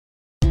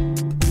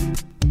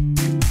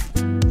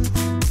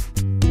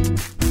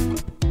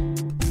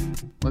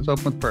Let's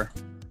open with prayer.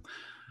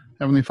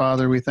 Heavenly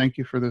Father, we thank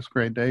you for this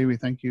great day. We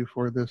thank you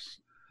for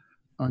this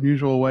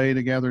unusual way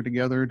to gather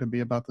together to be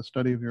about the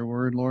study of your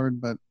word,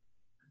 Lord. But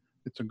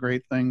it's a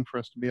great thing for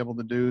us to be able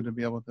to do, to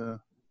be able to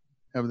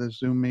have this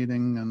Zoom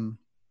meeting and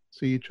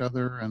see each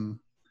other and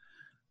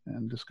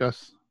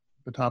discuss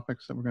the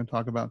topics that we're going to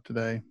talk about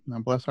today. Now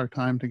bless our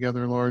time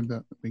together, Lord,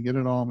 that we get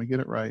it all and we get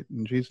it right.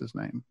 In Jesus'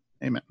 name,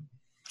 amen.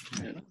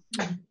 Amen.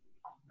 All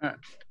right.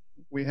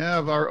 We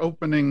have our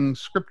opening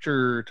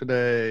scripture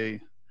today,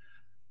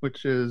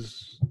 which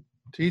is,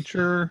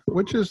 Teacher,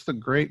 which is the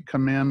great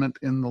commandment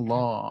in the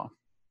law?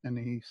 And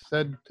he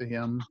said to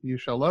him, you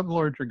shall love the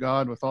Lord your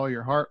God with all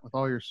your heart, with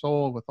all your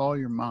soul, with all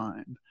your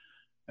mind.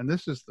 And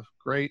this is the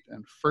great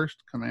and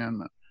first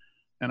commandment.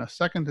 And a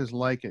second is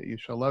like it. You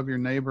shall love your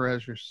neighbor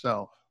as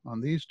yourself.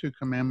 On these two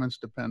commandments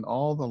depend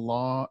all the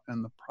law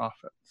and the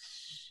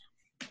prophets.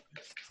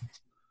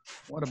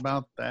 What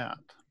about that?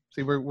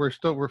 See,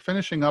 we're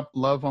finishing up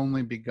Love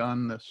Only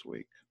Begun this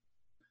week.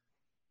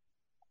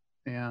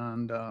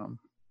 And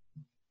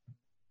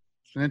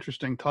it's an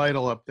interesting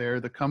title up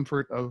there, The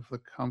Comfort of the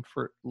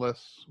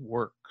Comfortless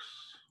Works.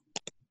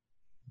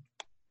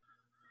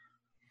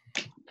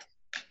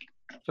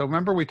 So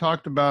remember we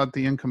talked about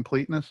the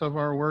incompleteness of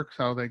our works,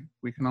 how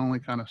we can only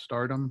kind of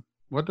start them.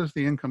 What does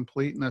the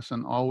incompleteness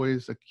and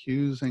always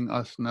accusing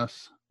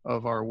usness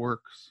of our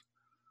works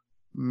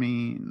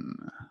mean?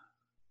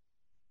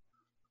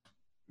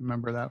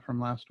 Remember that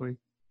from last week?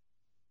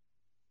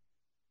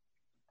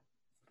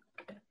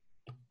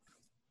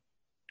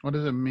 What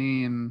does it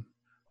mean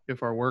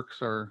if our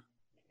works are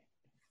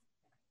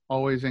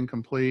always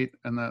incomplete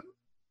and that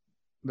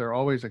they're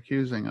always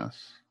accusing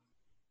us?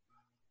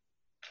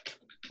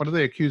 What are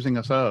they accusing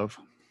us of?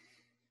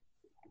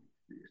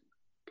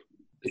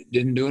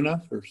 Didn't do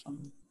enough or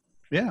something?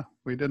 Yeah,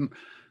 we didn't.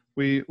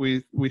 We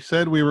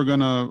said we were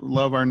going to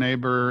love our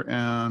neighbor,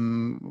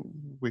 and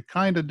we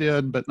kind of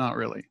did, but not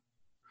really.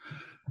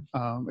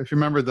 If you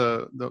remember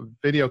the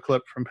video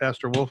clip from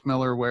Pastor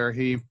Wolfmiller where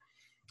he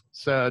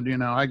said, you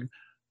know, I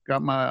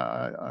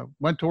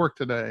went to work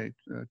today,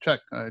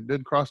 check. I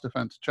did cross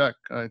defense, check.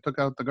 I took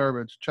out the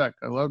garbage, check.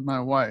 I loved my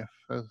wife.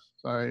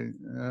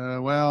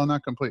 Well,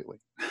 not completely.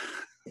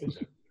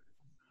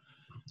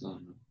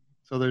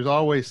 So there's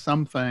always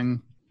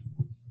something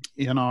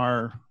in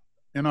our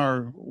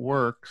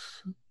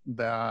works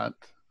that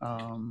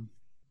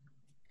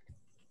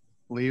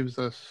leaves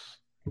us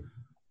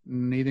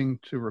needing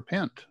to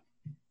repent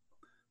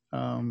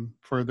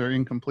for their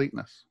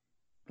incompleteness.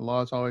 The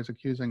law is always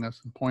accusing us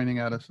and pointing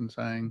at us and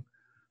saying,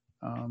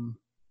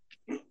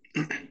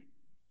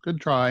 good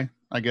try,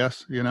 I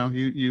guess. You know,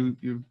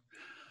 you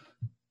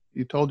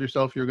told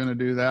yourself you were going to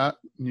do that,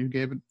 and you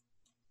gave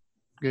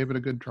it a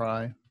good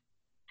try.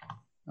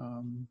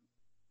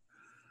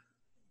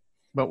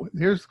 But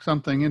here's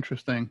something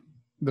interesting.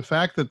 The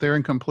fact that they're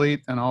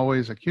incomplete and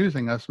always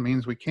accusing us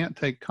means we can't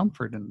take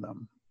comfort in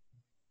them.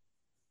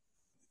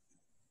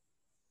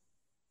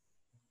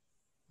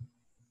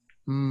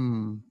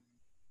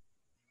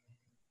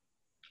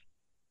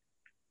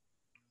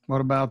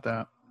 What about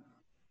that?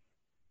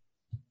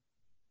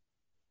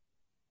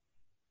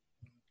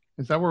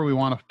 Is that where we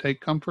want to take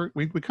comfort?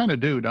 We kind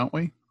of do, don't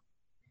we?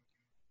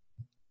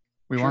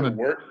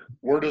 Sure.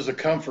 Where does the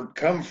comfort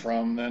come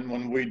from then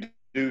when we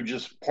do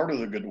just part of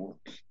the good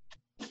works?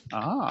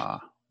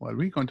 Well,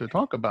 we're going to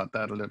talk about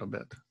that a little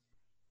bit.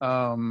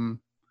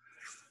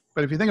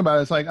 But if you think about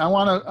it, it's like I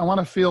want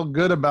to feel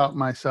good about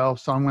myself,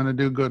 so I'm going to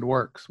do good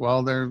works.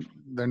 Well, they're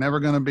never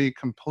going to be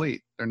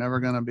complete. They're never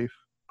going to be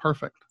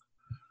perfect.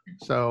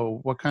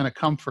 So what kind of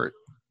comfort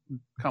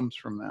comes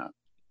from that?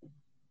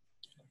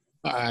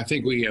 I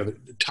think we have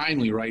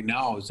timely right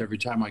now is every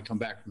time I come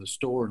back from the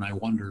store and I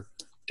wonder,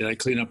 did I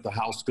clean up the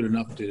house good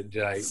enough? Did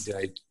I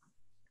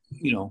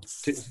you know,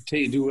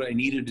 do what I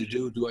needed to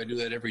do? Do I do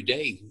that every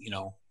day? You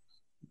know,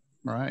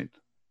 right.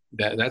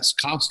 That's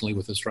constantly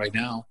with us right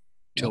now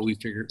until we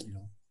figure, you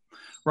know.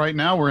 Right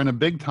now we're in a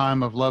big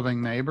time of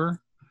loving neighbor.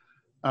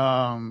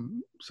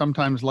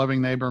 Sometimes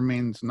loving neighbor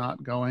means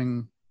not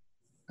going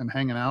and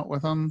hanging out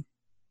with them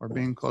or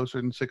being closer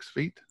than 6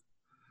 feet.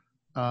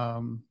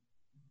 But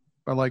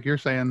like you're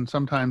saying,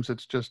 sometimes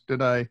it's just,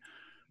 did I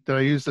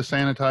use the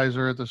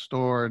sanitizer at the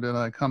store? Did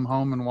I come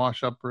home and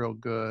wash up real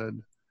good?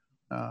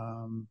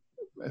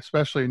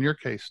 Especially in your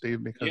case,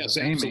 Steve, because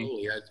of Amy.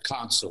 Absolutely.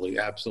 Constantly.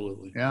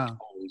 Absolutely. Yeah.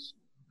 Always.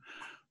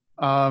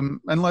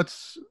 And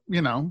let's,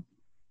 you know,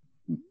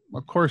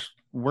 of course,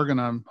 we're going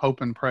to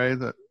hope and pray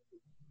that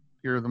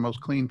you're the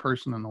most clean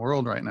person in the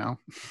world right now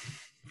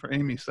for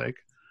Amy's sake.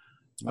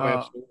 Oh,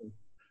 absolutely.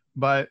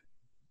 But,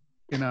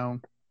 you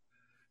know,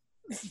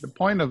 the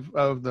point of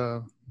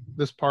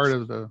this part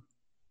of the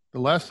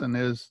lesson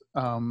is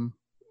that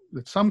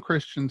some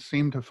Christians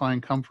seem to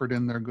find comfort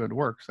in their good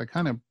works. They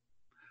kind of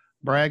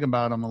brag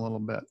about them a little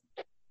bit.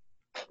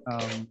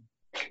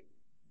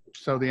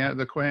 So the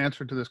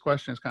answer to this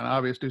question is kind of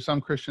obvious. Do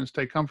some Christians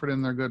take comfort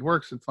in their good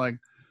works? It's like,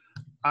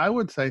 I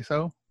would say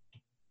so.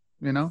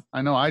 You know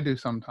I do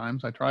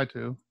sometimes. I try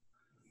to.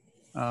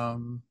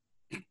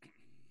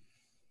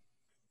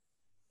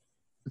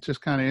 it's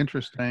just kind of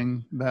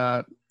interesting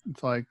that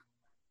it's like,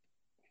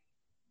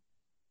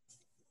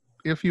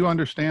 if you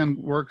understand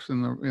works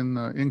in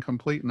the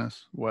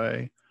incompleteness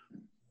way,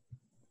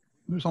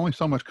 there's only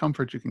so much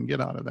comfort you can get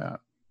out of that,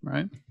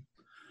 right?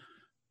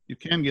 You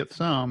can get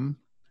some,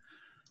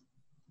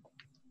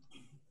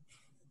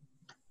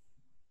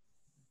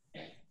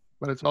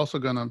 but it's also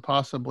going to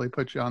possibly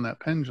put you on that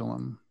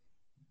pendulum.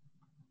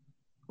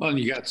 Well, and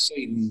you got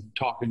Satan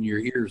talking in your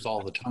ears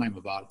all the time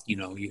about,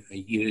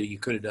 you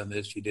could have done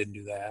this, you didn't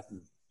do that.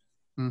 And,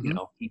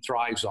 he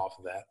thrives off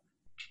of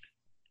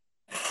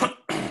that.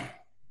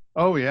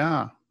 Oh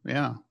yeah.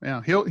 Yeah.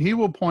 Yeah. He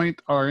will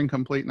point our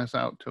incompleteness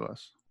out to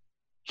us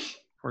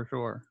for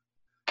sure.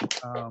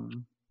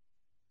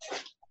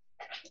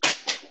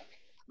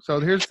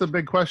 So here's the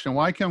big question.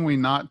 Why can we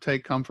not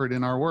take comfort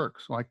in our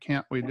works? Why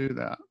can't we do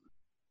that?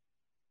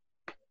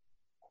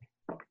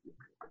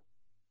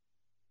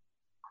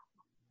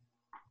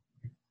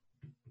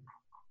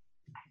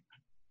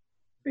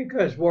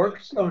 Because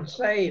works don't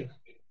save.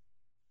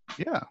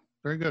 Yeah,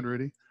 very good,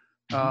 Rudy.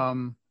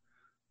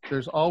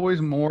 There's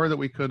always more that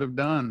we could have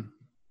done,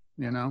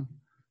 no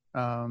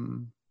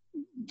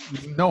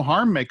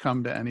harm may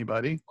come to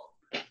anybody.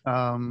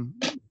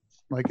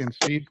 Like in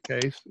Steve's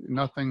case,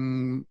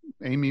 nothing,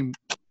 Amy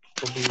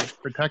will be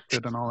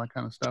protected and all that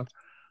kind of stuff.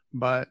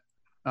 But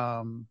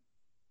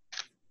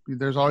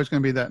there's always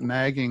going to be that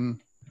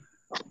nagging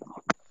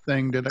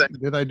thing.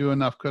 Did I do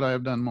enough? Could I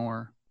have done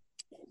more?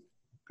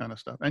 Kind of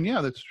stuff. And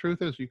yeah, the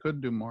truth is you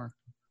could do more.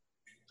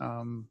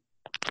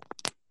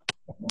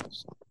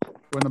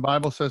 When the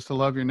Bible says to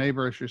love your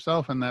neighbor as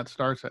yourself, and that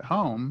starts at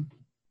home,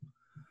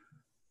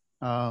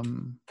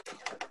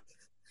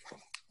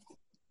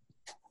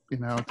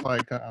 it's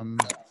like,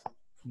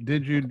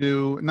 did you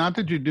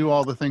do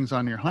all the things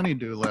on your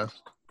honey-do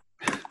list,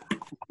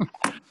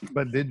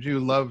 but did you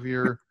love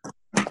your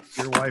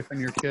wife and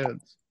your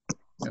kids,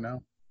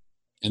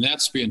 And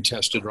that's being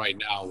tested right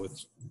now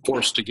with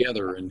Forced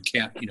Together and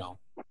can't,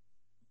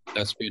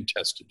 that's being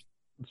tested.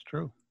 That's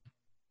true.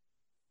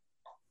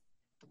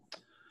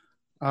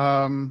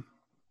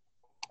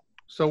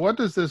 So what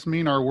does this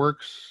mean? Our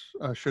works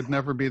should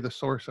never be the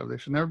source of. They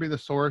should never be the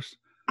source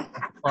of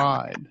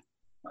pride,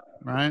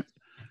 right?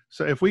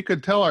 So if we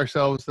could tell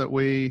ourselves that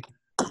we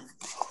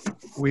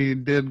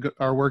did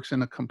our works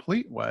in a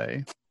complete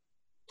way,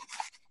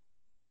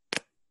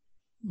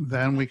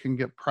 then we can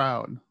get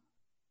proud.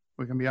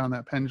 We can be on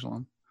that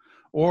pendulum.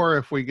 Or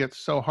if we get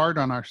so hard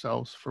on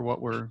ourselves for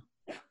what we're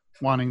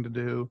wanting to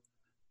do,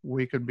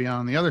 we could be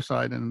on the other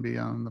side and be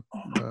on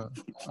the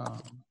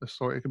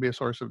source. It could be a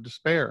source of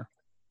despair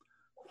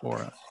for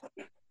us.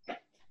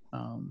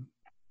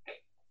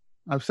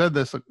 I've said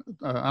this,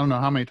 I don't know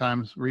how many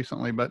times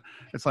recently, but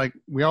it's like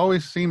we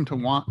always seem to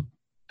want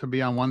to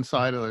be on one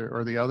side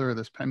or the other of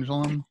this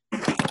pendulum.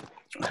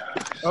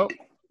 Oh,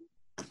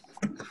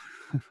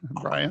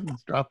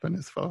 Brian's dropping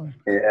his phone.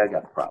 Yeah, I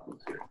got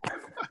problems here.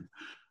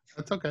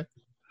 That's okay.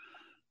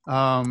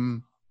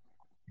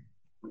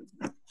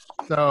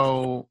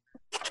 So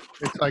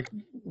it's like,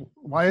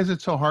 why is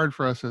it so hard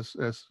for us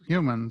as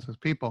humans, as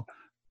people,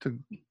 to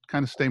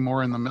kind of stay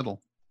more in the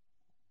middle,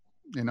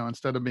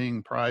 instead of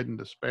being pride and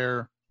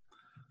despair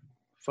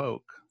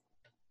folk?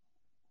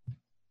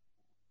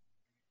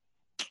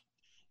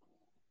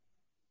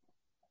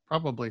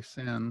 Probably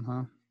sin,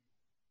 huh?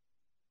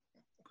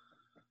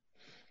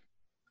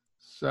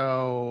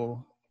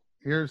 So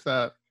here's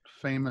that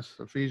famous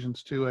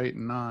Ephesians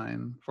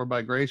 2:8-9. For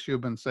by grace you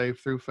have been saved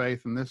through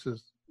faith, and this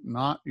is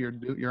not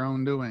your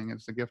own doing.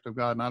 It's the gift of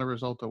God, not a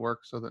result of work,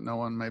 so that no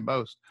one may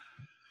boast.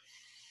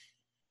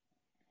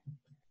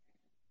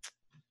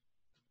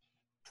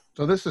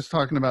 So this is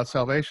talking about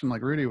salvation,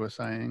 like Rudy was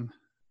saying.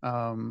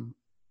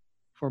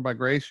 For by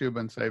grace you have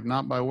been saved,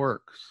 not by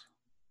works.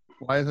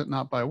 Why is it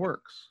not by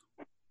works?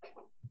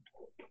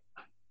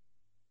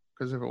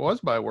 Because if it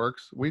was by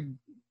works, we'd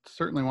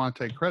certainly want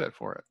to take credit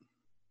for it.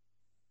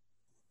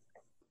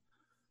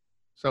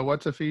 So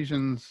what's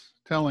Ephesians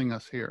telling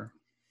us here?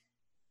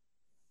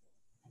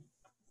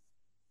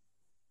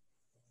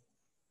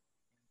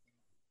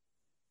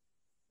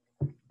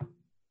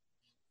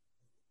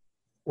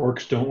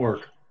 Works don't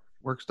work.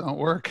 Works don't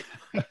work.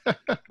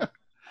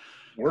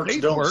 Works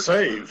Faith don't works.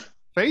 save.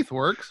 Faith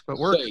works, but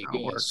works Say,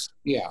 don't work. yes.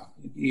 Yeah.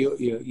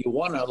 You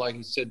want to, like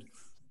he said,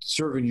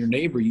 serving your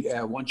neighbor.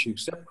 Once you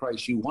accept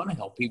Christ, you want to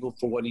help people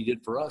for what he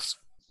did for us.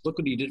 Look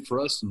what he did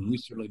for us, and we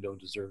certainly don't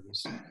deserve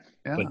this,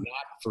 Yeah. but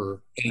not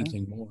for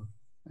anything more.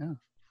 Yeah.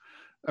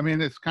 I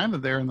mean, it's kind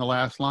of there in the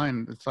last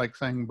line. It's like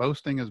saying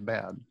boasting is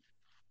bad,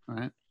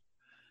 right?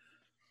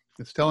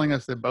 It's telling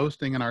us that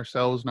boasting in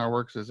ourselves and our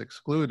works is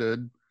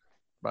excluded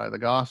by the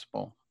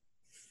gospel.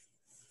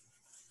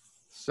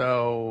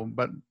 So,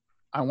 but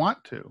I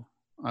want to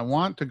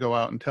go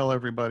out and tell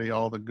everybody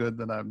all the good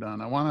that I've done.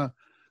 I want to,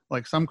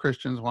 like some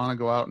Christians want to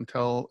go out and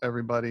tell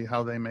everybody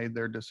how they made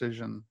their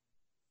decision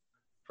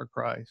for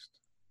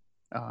Christ.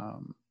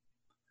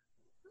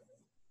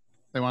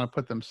 They want to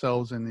put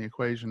themselves in the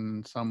equation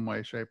in some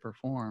way, shape, or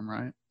form,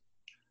 right?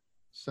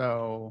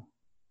 So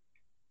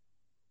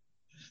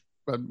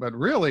but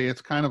really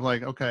it's kind of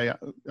like, okay,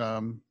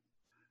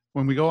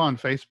 when we go on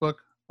Facebook,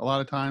 a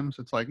lot of times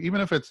it's like,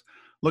 even if it's,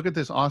 look at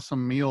this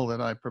awesome meal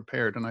that I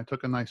prepared and I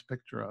took a nice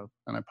picture of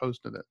and I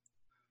posted it,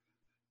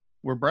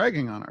 we're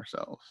bragging on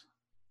ourselves.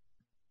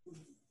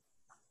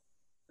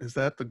 Is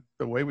that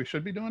the way we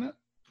should be doing it?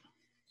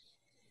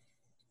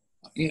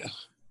 Yeah.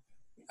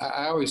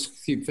 I always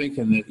keep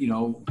thinking that,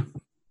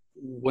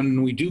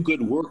 when we do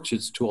good works,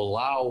 it's to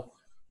allow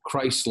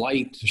Christ's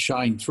light to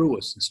shine through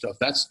us and stuff.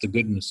 That's the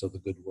goodness of the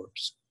good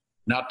works.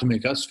 Not to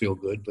make us feel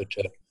good, but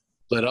to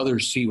let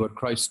others see what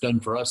Christ's done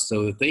for us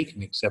so that they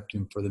can accept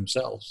him for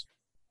themselves.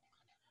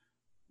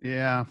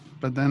 Yeah,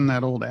 but then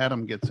that old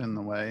Adam gets in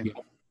the way. Yeah.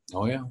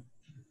 Oh, yeah.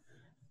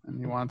 And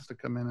he wants to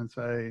come in and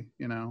say,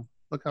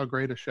 look how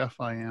great a chef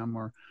I am.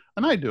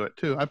 And I do it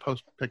too. I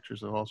post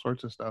pictures of all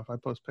sorts of stuff. I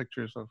post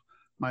pictures of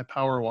my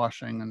power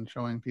washing and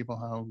showing people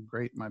how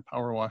great my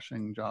power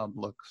washing job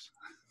looks.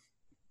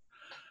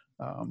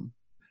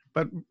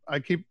 But I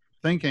keep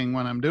thinking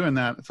when I'm doing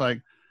that, it's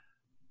like,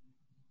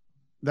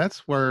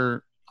 that's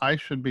where I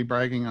should be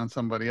bragging on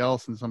somebody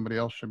else and somebody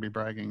else should be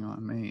bragging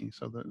on me,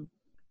 so that,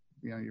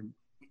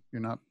 you're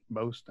not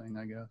boasting,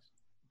 I guess.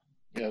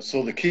 Yeah,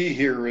 so the key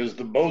here is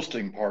the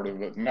boasting part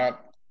of it,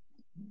 not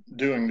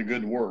doing the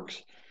good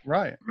works.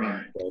 Right.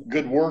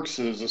 Good works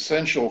is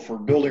essential for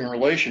building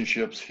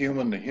relationships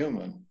human to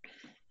human.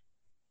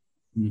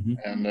 Mm-hmm.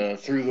 And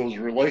through those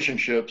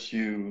relationships,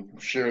 you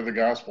share the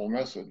gospel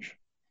message.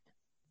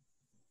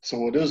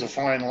 So it is a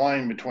fine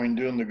line between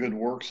doing the good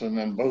works and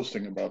then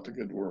boasting about the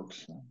good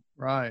works.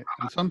 Right.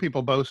 And some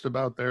people boast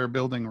about their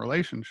building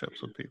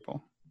relationships with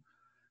people.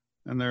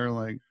 And they're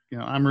like,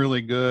 I'm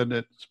really good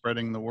at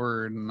spreading the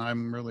word and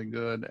I'm really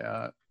good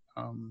at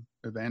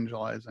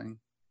evangelizing.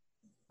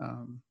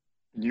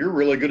 You're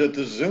really good at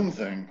the Zoom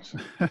things.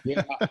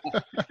 Yeah.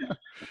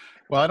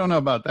 Well, I don't know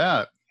about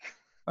that.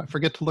 I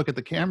forget to look at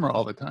the camera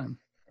all the time.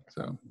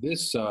 So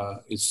This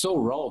is so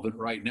relevant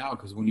right now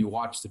because when you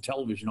watch the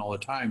television all the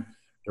time,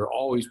 they're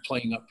always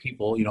playing up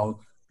people,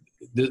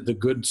 the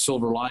good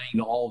silver lining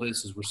to all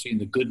this is we're seeing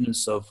the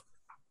goodness of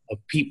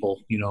people,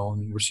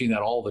 and we're seeing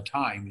that all the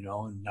time,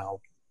 and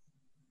now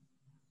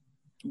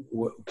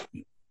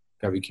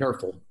gotta be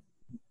careful.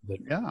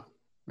 yeah.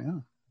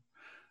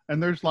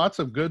 And there's lots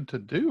of good to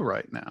do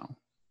right now.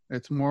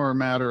 It's more a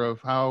matter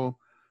of how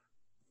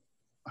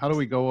do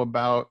we go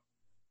about,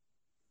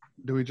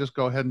 do we just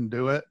go ahead and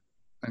do it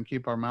and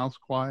keep our mouths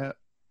quiet,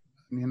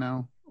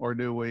 or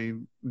do we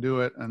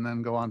do it and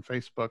then go on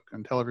Facebook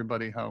and tell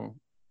everybody how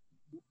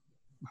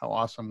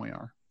awesome we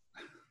are?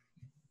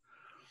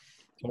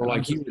 Or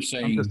like you were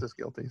saying, I'm just as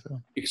guilty. So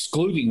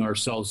excluding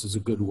ourselves is a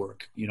good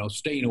work,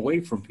 staying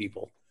away from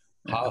people.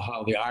 Yeah.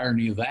 How the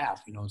irony of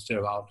that, instead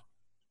of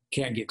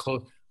can't get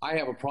close. I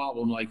have a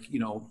problem like,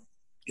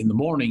 in the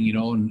morning,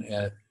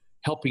 and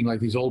helping like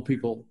these old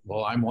people.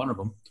 Well, I'm one of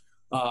them.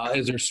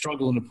 As they're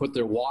struggling to put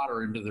their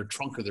water into their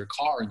trunk of their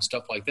car and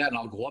stuff like that. And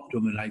I'll go up to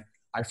them and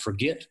I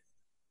forget,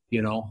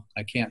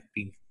 I can't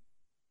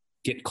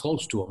get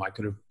close to them. I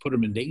could have put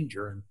them in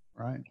danger, and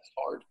right. It's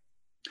hard.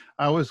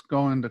 I was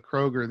going to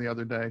Kroger the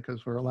other day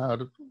because we're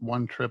allowed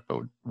one trip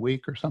a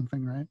week or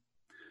something, right?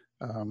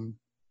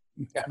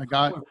 Yeah, and a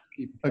guy,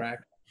 keep track.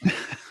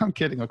 I'm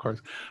kidding, of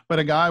course, but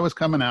a guy was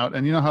coming out,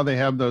 and you know how they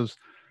have those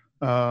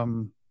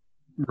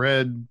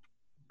red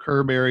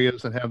curb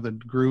areas that have the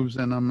grooves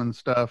in them and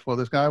stuff. Well,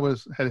 this guy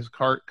had his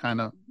cart kind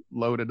of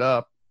loaded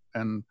up,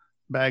 and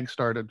bags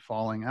started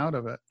falling out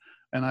of it.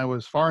 And I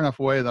was far enough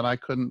away that I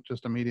couldn't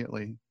just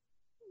immediately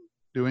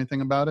do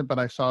anything about it. But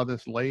I saw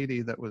this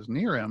lady that was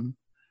near him,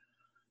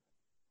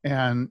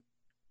 and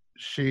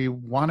she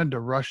wanted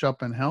to rush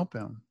up and help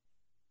him.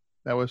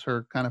 That was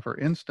her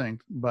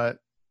instinct, but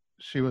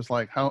she was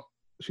like,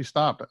 she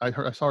stopped.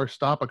 I saw her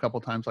stop a couple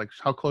times, like,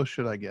 how close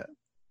should I get?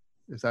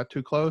 Is that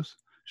too close?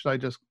 Should I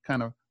just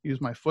kind of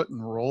use my foot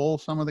and roll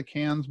some of the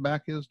cans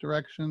back his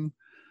direction?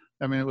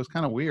 I mean, it was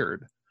kind of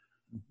weird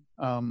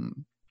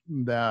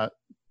that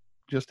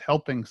just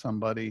helping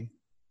somebody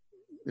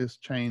is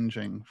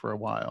changing for a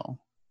while,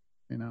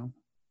 and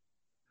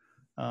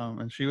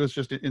she was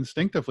just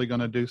instinctively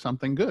going to do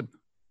something good.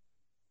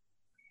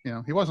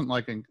 He wasn't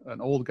like an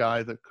old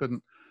guy that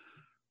couldn't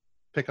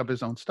pick up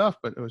his own stuff,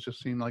 but it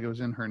just seemed like it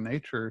was in her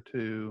nature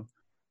to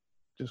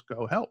just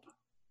go help.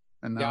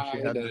 And now she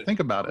had to think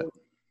about it.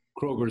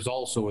 Kroger's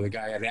also where the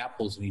guy had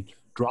apples and he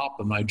dropped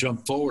them. I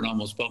jumped forward,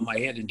 almost bumped my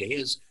head into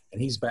his,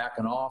 and he's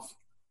backing off.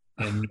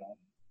 And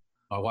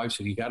my wife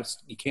said, "You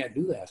can't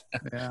do that."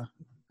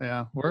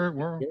 Yeah.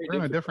 We're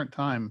in a different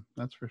time.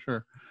 That's for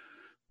sure.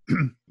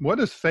 What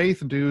does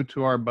faith do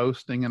to our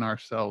boasting in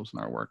ourselves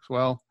and our works?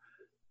 Well,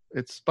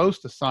 it's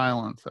supposed to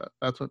silence it.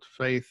 That's what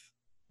faith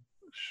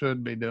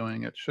should be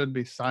doing. It should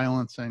be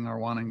silencing our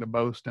wanting to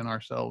boast in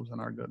ourselves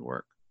and our good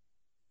work.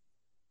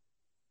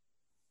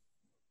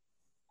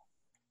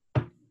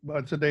 But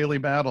it's a daily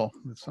battle.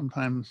 It's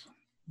sometimes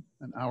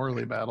an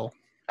hourly battle.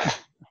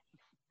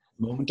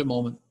 Moment to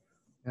moment.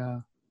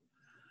 Yeah.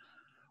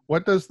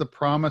 What does the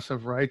promise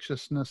of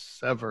righteousness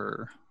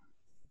sever?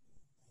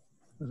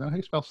 Is that how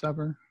you spell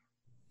sever?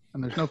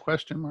 And there's no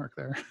question mark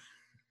there.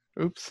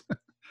 Oops.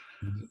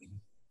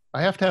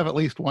 I have to have at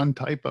least one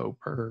typo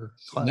per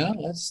class. No,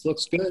 that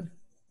looks good.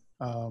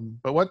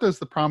 But what does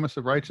the promise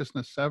of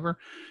righteousness sever?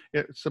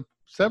 It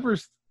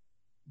severs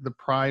the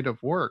pride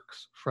of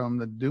works from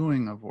the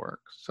doing of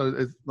works. So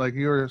it's like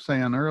you were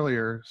saying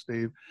earlier,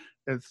 Steve,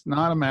 it's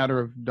not a matter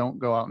of don't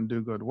go out and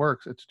do good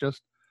works. It's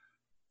just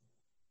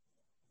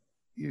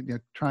you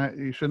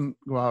shouldn't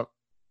go out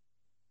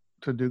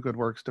to do good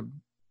works to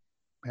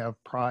have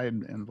pride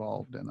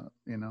involved in it,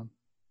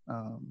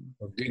 Or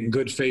getting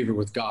good favor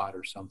with God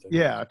or something.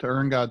 Yeah, to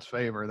earn God's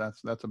favor.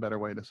 That's a better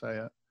way to say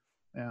it.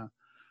 Yeah.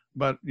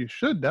 But you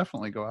should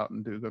definitely go out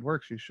and do good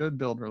works. You should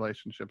build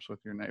relationships with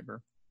your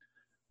neighbor,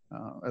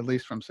 at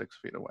least from 6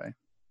 feet away.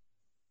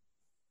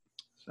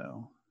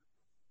 So,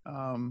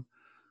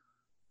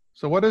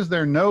 so what is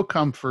there no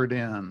comfort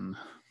in?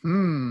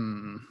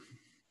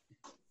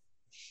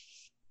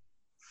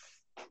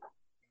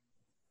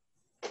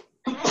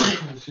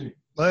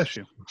 Bless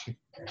you.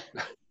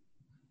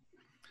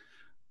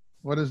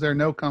 What is there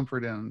no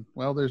comfort in?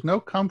 Well, there's no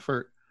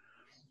comfort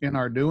in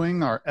our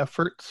doing, our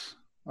efforts,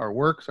 our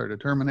works, our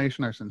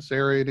determination, our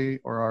sincerity,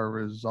 or our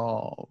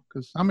resolve.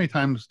 Because how many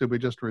times do we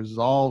just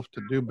resolve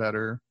to do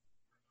better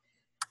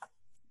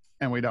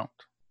and we don't,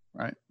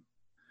 right?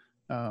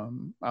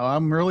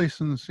 I'm really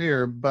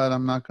sincere, but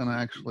I'm not going to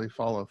actually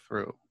follow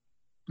through.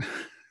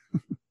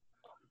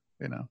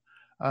 And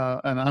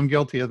I'm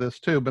guilty of this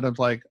too, but it's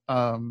like,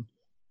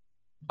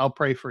 I'll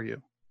pray for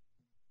you.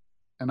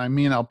 And I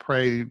mean, I'll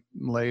pray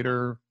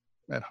later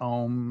at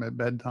home at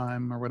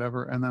bedtime or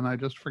whatever, and then I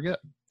just forget.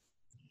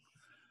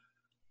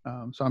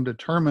 So I'm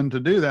determined to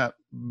do that,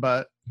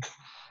 but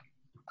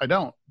I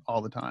don't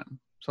all the time.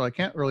 So I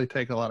can't really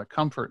take a lot of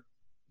comfort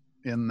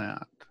in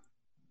that.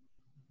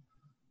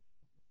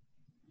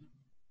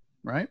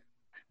 Right?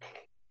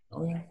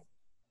 Oh, yeah.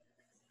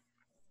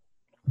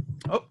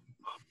 Oh,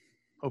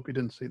 hope you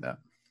didn't see that.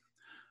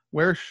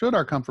 Where should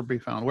our comfort be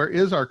found? Where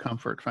is our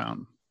comfort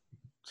found?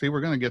 See,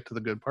 we're going to get to the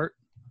good part.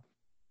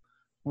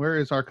 Where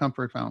is our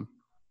comfort found?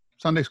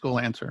 Sunday school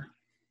answer.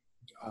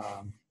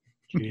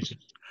 Jesus.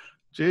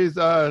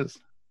 Jesus.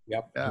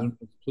 Yep. Yeah.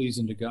 It's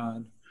pleasing to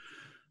God.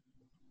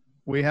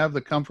 We have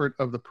the comfort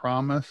of the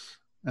promise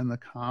and the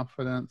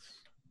confidence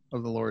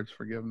of the Lord's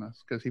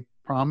forgiveness, because he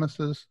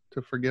promises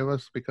to forgive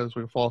us because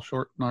we fall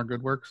short in our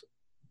good works.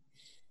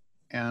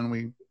 And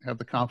we have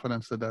the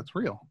confidence that that's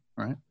real,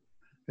 right?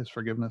 His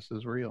forgiveness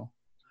is real.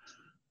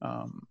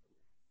 I'm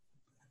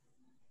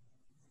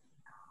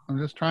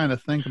just trying to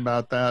think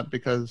about that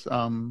because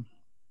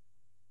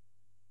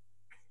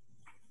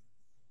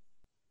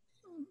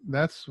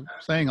that's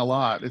saying a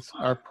lot. It's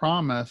our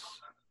promise.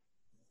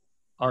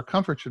 Our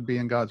comfort should be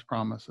in God's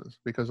promises,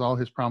 because all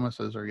his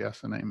promises are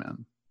yes and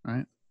amen,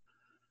 right?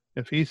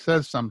 If he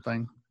says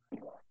something,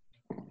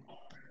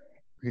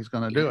 he's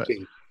going to do it.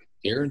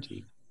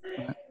 Guaranteed.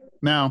 Right?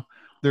 Now,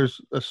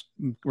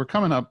 we're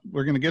coming up,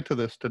 we're going to get to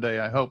this today,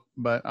 I hope,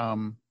 but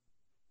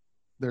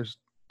there's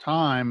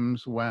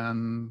times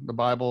when the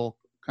Bible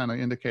kind of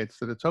indicates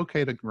that it's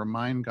okay to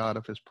remind God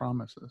of his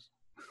promises.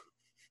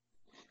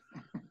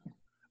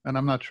 And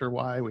I'm not sure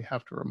why we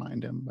have to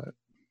remind him, but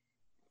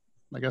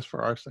I guess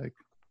for our sake.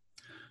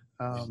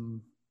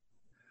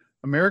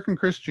 American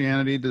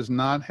Christianity does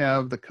not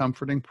have the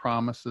comforting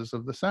promises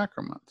of the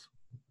sacraments.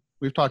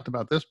 We've talked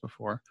about this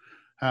before,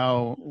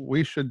 how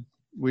we should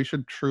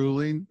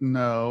truly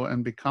know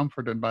and be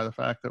comforted by the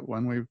fact that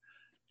when we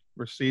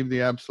receive the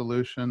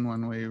absolution,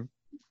 when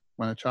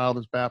a child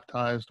is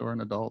baptized or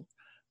an adult,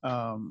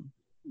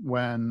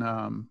 when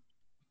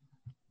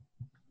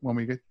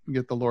we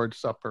get the Lord's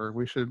Supper,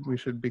 we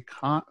should be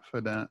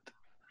confident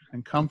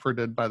and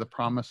comforted by the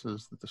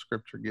promises that the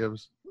Scripture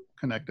gives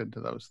connected to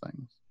those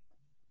things.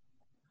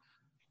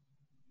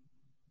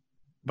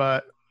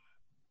 But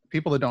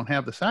people that don't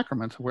have the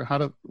sacraments,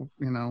 doesn't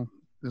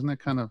it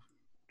kind of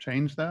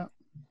change that?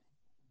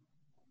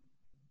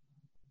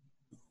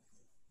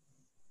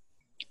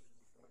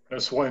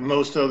 That's why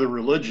most other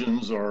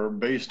religions are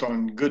based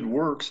on good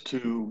works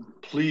to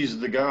please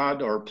the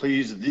God or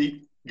please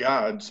the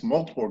gods,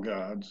 multiple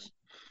gods.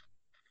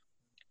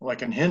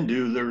 Like in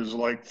Hindu, there's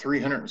like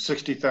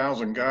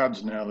 360,000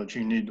 gods now that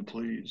you need to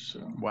please.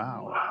 So.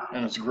 Wow.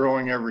 And it's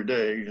growing every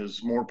day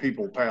as more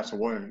people pass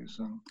away.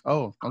 So.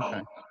 Oh,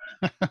 okay.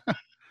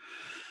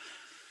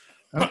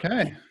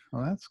 Okay.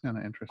 Well, that's kind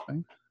of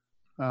interesting.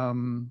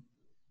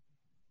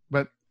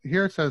 But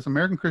here it says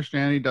American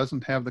Christianity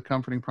doesn't have the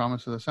comforting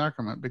promise of the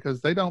sacrament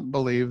because they don't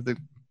believe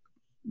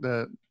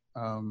that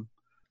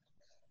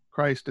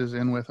Christ is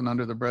in with and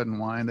under the bread and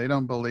wine. They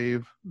don't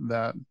believe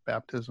that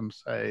baptism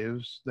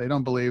saves. They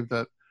don't believe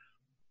that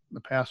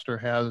the pastor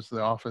has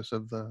the office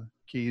of the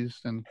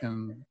keys and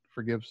can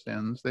forgive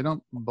sins. They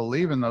don't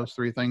believe in those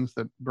three things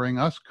that bring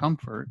us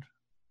comfort.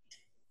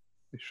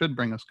 They should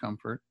bring us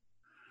comfort.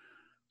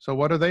 So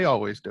what are they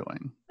always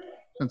doing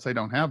since they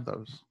don't have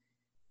those?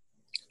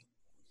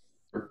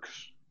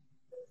 Works.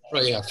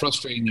 Right, yeah,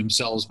 frustrating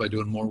themselves by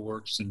doing more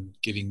works and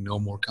getting no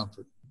more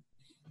comfort.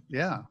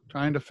 Yeah,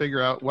 trying to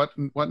figure out what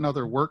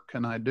other work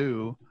can I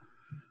do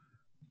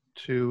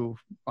to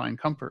find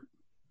comfort.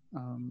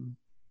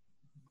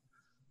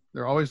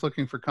 They're always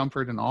looking for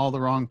comfort in all the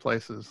wrong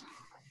places.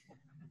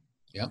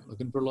 Yeah,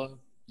 looking for love.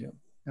 Yep.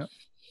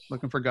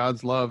 Looking for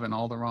God's love in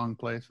all the wrong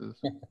places.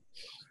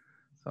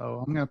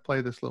 So I'm going to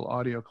play this little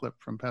audio clip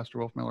from Pastor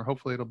Wolfmiller.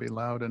 Hopefully it'll be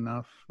loud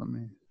enough. Let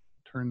me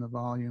turn the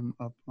volume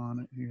up on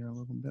it here a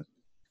little bit.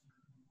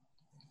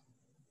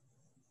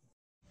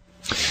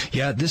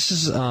 Yeah, this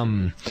is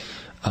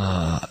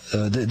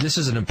this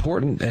is an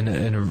important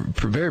and a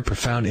very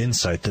profound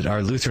insight that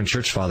our Lutheran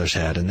Church Fathers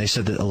had, and they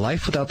said that a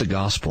life without the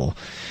gospel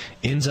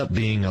ends up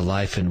being a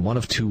life in one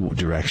of two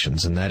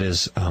directions, and that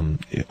is, on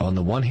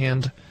the one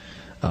hand,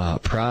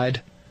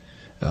 pride.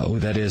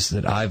 That is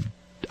that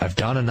I've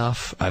done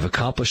enough, I've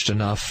accomplished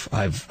enough,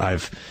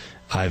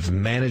 I've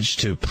managed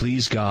to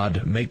please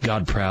God, make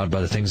God proud by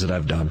the things that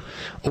I've done,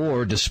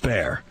 or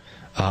despair.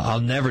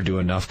 I'll never do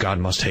enough. God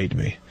must hate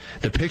me.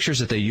 The pictures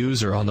that they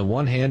use are, on the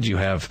one hand, you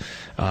have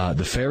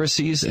the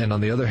Pharisees, and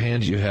on the other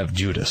hand, you have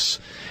Judas.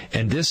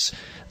 And this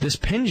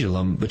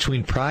pendulum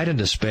between pride and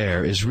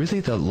despair is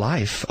really the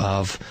life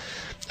of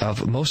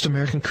most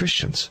American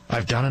Christians.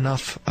 I've done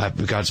enough.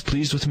 God's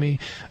pleased with me.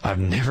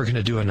 I'm never going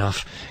to do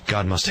enough.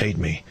 God must hate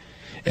me.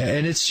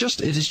 And it's just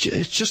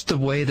the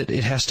way that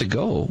it has to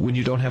go when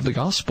you don't have the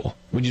gospel,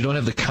 when you don't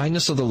have the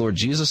kindness of the Lord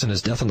Jesus and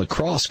his death on the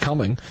cross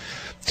coming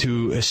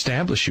to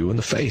establish you in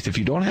the faith. If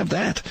you don't have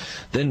that,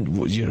 then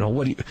those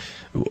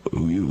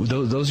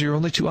are your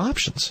only two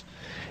options.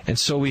 And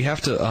so we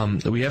have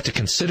to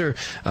consider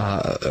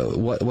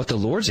what the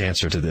Lord's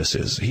answer to this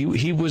is.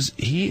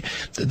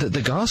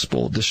 The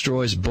gospel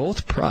destroys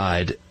both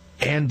pride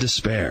and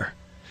despair.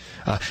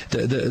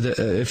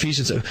 The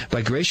Ephesians,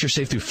 by grace you're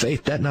saved through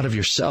faith, that not of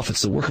yourself,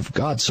 it's the work of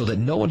God, so that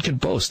no one can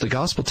boast. The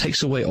gospel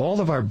takes away all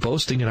of our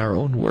boasting in our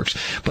own works,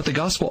 but the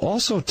gospel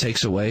also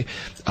takes away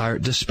our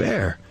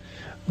despair.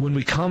 When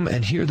we come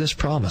and hear this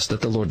promise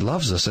that the Lord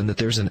loves us and that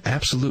there's an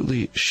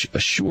absolutely a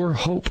sure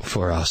hope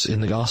for us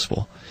in the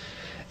gospel.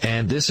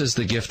 And this is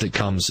the gift that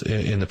comes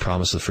in the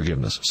promise of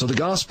forgiveness. So the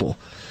gospel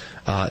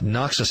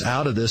knocks us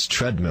out of this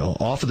treadmill,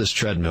 off of this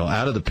treadmill,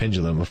 out of the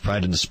pendulum of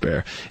pride and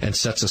despair, and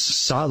sets us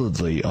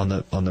solidly on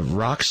the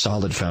rock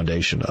solid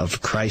foundation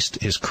of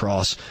Christ, his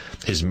cross,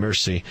 his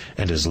mercy,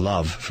 and his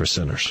love for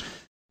sinners.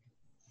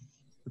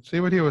 See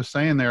what he was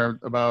saying there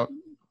about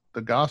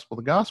the gospel.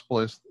 The gospel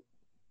is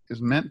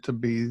meant to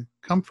be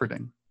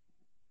comforting,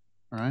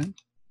 right?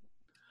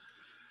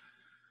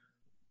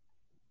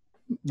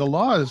 The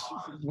law is,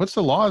 what's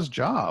the law's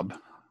job?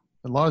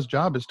 The law's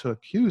job is to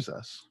accuse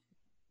us,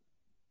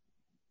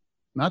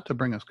 not to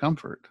bring us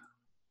comfort.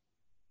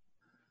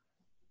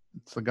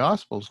 It's the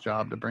gospel's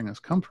job to bring us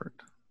comfort.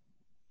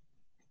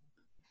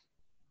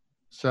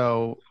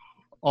 So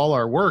all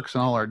our works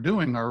and all our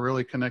doing are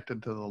really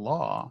connected to the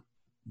law.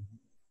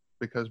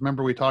 Because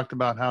remember we talked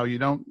about how you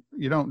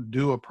don't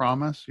do a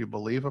promise, you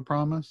believe a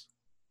promise.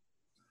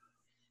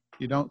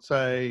 You don't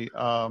say,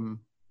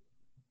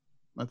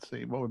 let's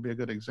see, what would be a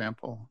good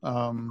example?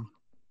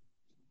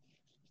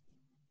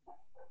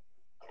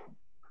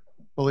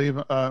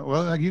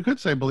 Well, you could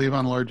say believe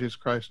on the Lord Jesus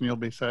Christ and you'll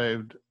be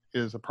saved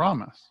is a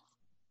promise.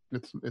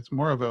 It's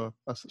more of a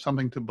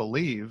something to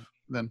believe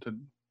than to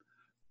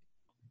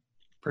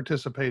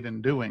participate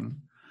in doing,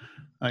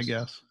 I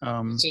guess.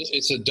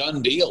 It's a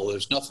done deal.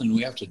 There's nothing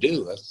we have to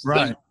do. That's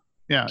right.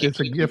 Yeah, it's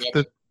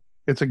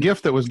a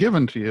gift that was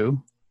given to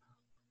you,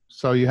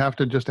 so you have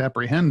to just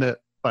apprehend it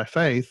by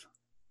faith.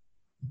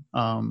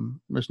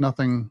 There's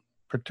nothing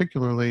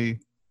particularly.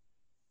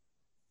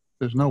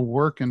 There's no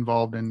work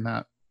involved in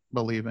that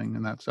believing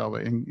and that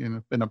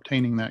salvation, in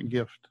obtaining that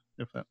gift.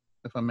 If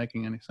I'm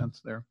making any sense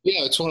there.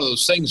 Yeah, it's one of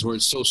those things where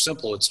it's so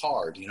simple, it's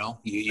hard.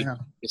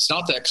 It's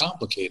not that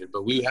complicated,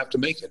 but we have to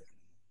make it.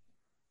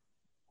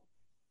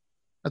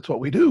 That's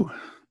what we do.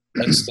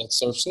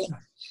 That's our sin.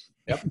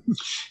 Yep.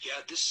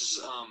 Yeah, this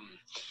is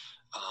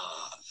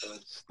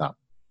Stop.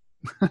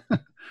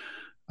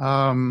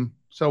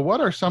 So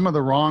what are some of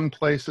the wrong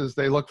places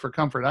they look for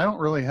comfort? I don't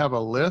really have a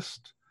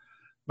list,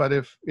 but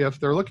if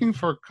they're looking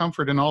for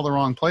comfort in all the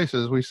wrong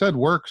places, we said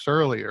works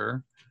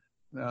earlier,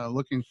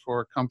 looking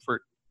for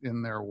comfort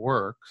in their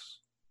works.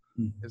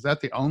 Mm-hmm. Is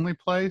that the only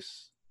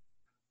place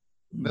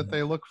that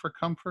they look for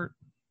comfort?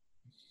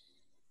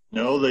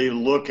 No, they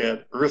look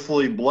at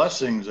earthly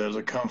blessings as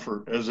a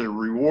comfort, as a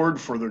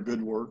reward for their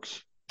good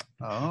works.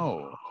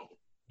 Oh,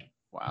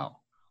 wow.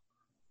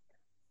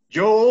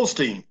 Joel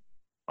Osteen,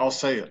 I'll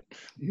say it.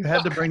 You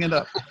had to bring it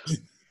up.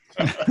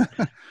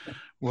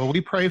 Well, we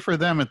pray for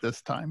them at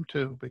this time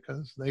too,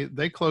 because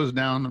they closed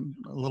down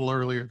a little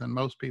earlier than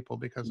most people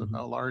because of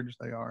how large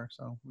they are.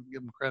 So we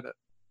give them credit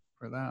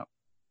for that.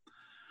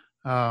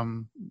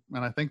 And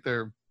I think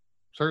they're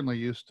certainly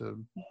used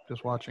to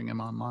just watching him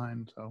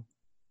online. So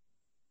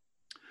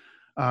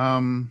I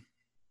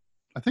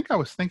think I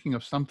was thinking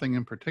of something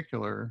in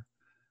particular.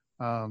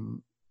 I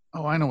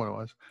know what it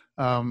was.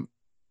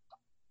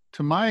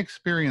 To my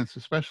experience,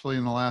 especially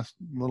in the last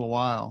little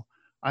while,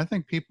 I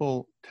think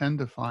people tend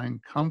to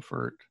find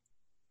comfort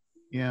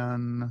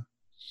in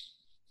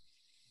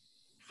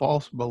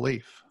false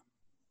belief.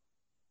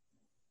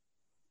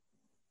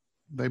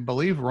 they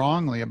believe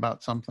wrongly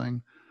about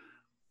something,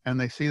 and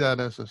they see that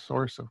as a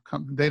source of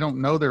they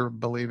don't know they're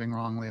believing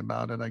wrongly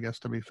about it, I guess,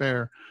 to be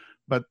fair,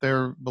 but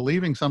they're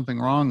believing something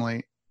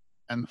wrongly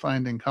and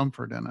finding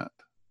comfort in it,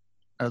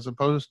 as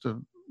opposed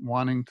to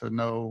wanting to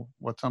know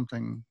what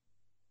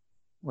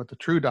the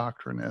true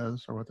doctrine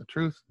is, or what the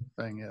truth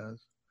thing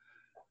is.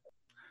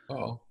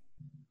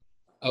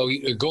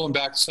 Going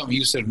back to something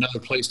you said, another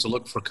place to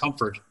look for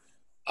comfort.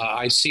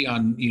 I see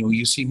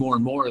you see more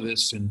and more of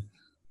this in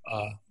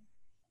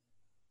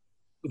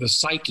the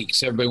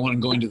psychics. Everybody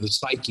wanting going to the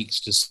psychics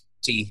to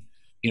see,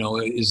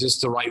 is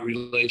this the right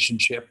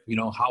relationship?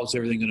 How's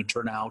everything going to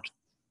turn out?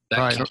 That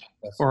right. kind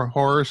of Or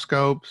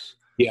horoscopes.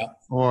 Yeah.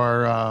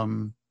 Or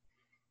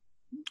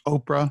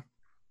Oprah,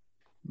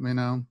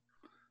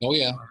 Oh,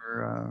 yeah.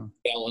 Or,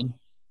 Ellen.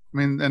 I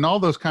mean, and all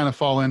those kind of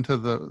fall into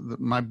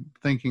my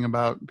thinking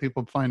about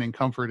people finding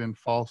comfort in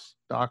false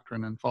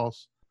doctrine and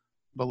false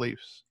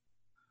beliefs.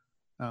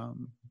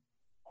 And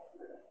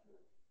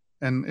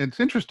it's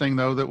interesting,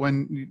 though, that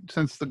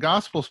since the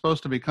gospel is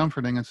supposed to be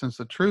comforting, and since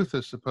the truth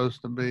is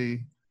supposed to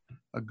be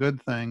a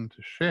good thing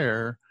to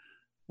share,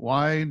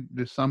 why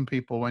do some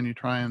people, when you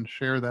try and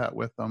share that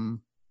with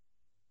them,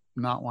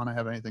 not want to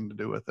have anything to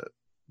do with it?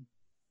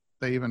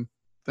 They even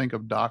think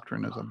of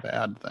doctrine as a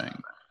bad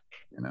thing,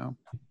 So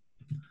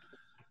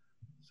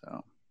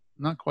I'm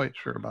not quite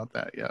sure about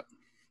that yet.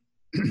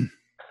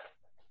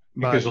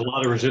 There's a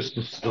lot of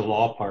resistance to the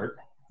law part.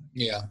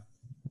 Yeah.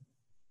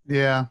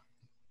 Yeah.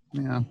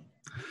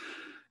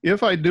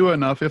 If I do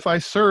enough, if I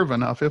serve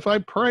enough, if I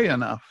pray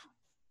enough,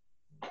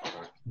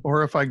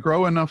 or if I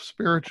grow enough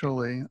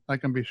spiritually, I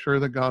can be sure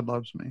that God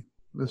loves me.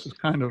 This is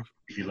kind of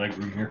if you like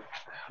room here.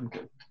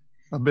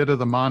 A bit of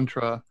the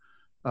mantra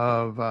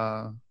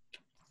of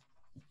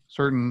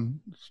certain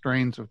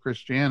strains of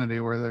Christianity,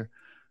 where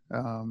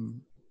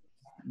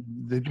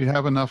did you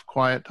have enough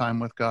quiet time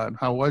with God?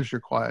 How was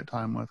your quiet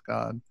time with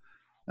God?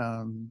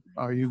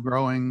 Are you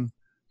growing?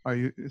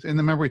 And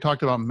remember we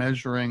talked about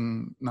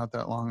measuring not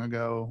that long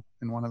ago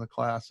in one of the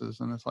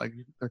classes, and it's like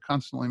they're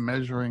constantly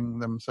measuring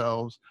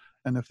themselves,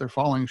 and if they're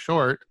falling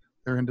short,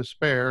 they're in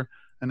despair,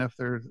 and if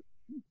they're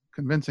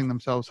convincing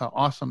themselves how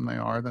awesome they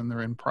are, then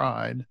they're in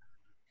pride,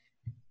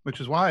 which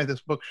is why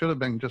this book should have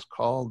been just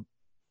called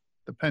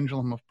The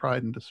Pendulum of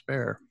Pride and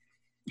Despair.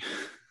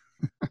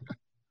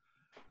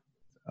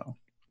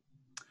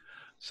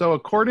 So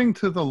according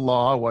to the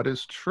law, what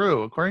is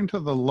true? According to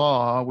the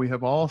law, we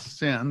have all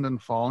sinned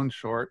and fallen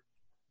short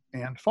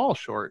and fall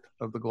short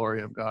of the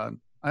glory of God.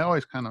 I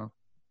always kind of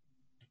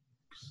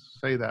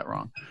say that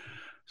wrong.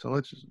 So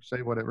let's just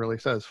say what it really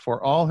says.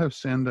 For all have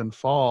sinned and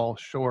fall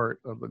short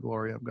of the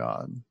glory of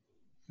God.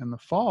 And the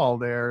fall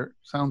there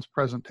sounds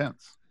present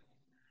tense.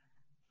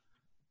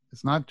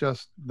 It's not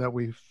just that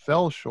we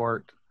fell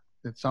short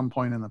at some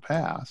point in the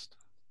past.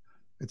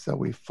 It's that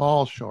we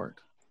fall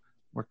short.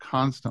 We're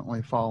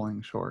constantly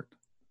falling short.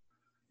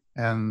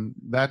 And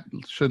that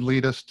should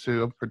lead us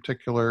to a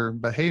particular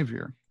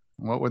behavior.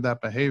 What would that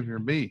behavior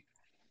be?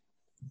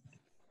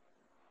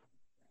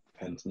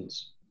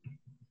 Repentance.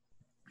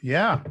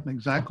 Yeah,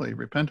 exactly.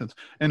 Repentance.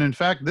 And in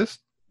fact, this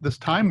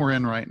time we're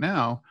in right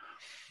now,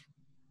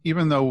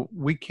 even though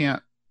we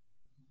can't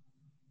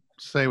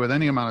say with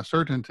any amount of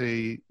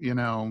certainty,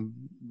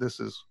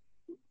 this is,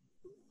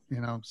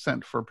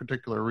 sent for a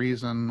particular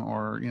reason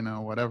or,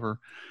 whatever,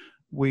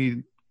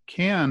 we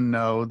can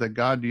know that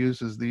God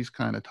uses these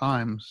kind of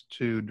times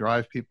to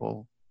drive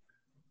people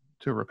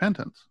to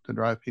repentance, to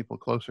drive people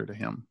closer to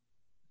Him.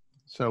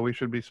 So we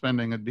should be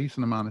spending a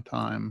decent amount of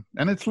time.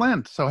 And it's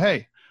Lent. So,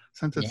 hey,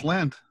 since it's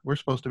Lent, we're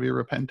supposed to be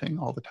repenting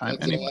all the time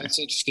anyway. That's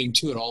interesting,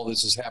 too. And all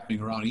this is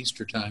happening around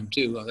Easter time,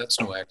 too. Well, that's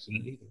no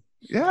accident either.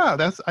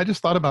 Yeah, I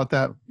just thought about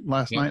that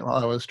last night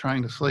while I was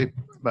trying to sleep.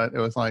 But it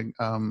was like,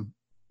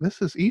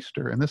 this is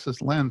Easter and this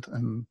is Lent.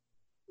 And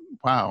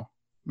wow,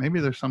 maybe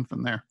there's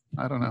something there.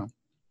 I don't know.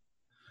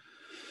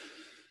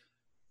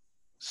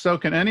 So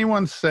can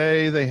anyone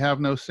say they have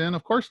no sin?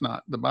 Of course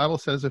not. The Bible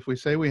says if we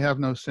say we have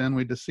no sin,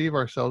 we deceive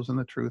ourselves and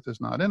the truth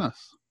is not in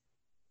us.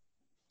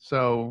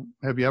 So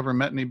have you ever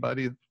met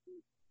anybody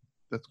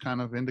that's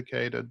kind of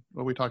indicated,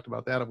 well, we talked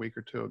about that a week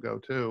or two ago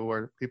too,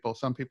 where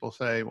some people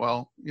say,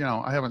 well,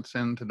 I haven't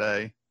sinned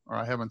today, or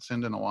I haven't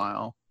sinned in a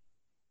while.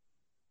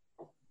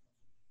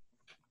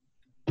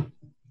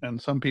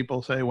 And some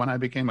people say, when I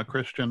became a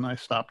Christian, I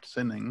stopped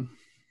sinning.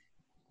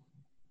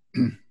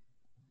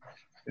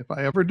 If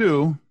I ever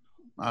do,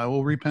 I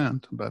will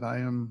repent, but I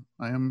am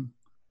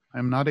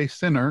not a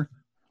sinner.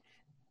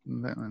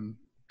 And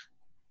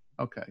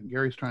okay,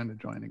 Gary's trying to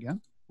join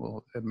again.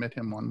 We'll admit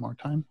him one more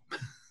time.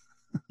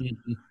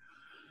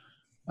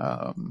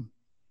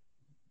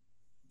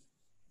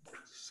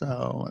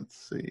 So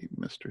let's see,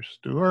 Mr.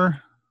 Stewart.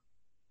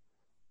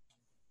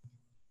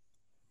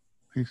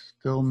 He's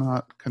still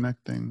not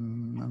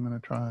connecting. I'm going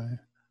to try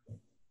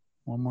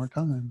one more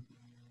time.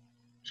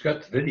 He's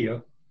got the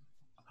video.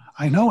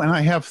 I know, and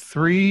I have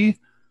three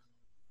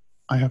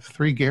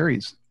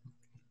Garys.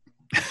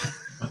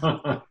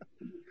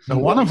 So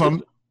one of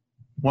them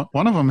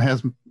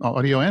has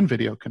audio and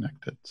video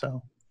connected.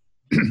 So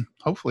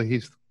Hopefully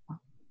he's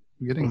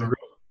getting there.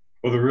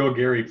 Will the real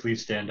Gary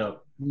please stand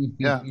up?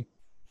 Yeah.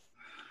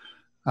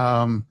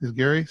 Is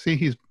Gary? See,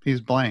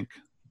 he's blank.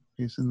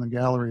 He's in the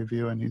gallery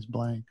view and he's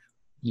blank.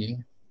 Yeah.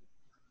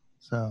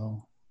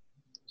 So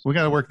we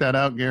got to work that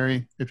out,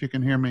 Gary, if you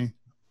can hear me.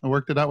 I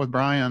worked it out with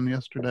Brian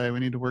yesterday. We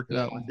need to work it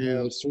out with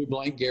you. It's 3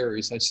 blank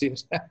Garys. I see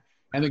it.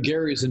 And the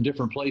Gary's in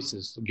different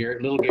places.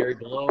 Little Gary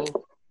below,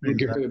 little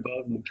Gary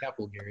above, and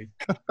capital Gary.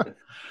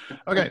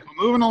 Okay,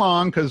 moving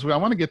along, because I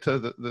want to get to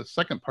the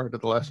second part of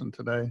the lesson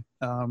today.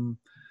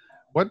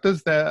 What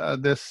does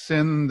this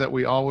sin that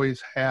we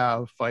always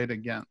have fight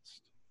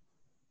against?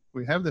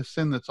 We have this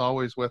sin that's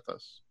always with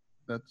us.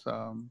 That's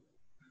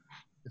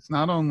it's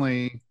not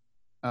only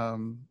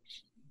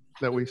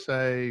that we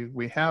say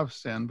we have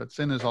sin, but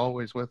sin is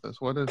always with us.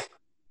 What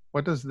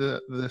does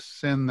this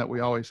sin that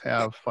we always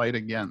have fight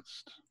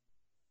against?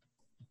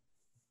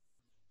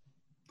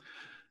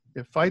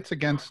 It fights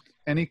against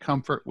any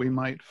comfort we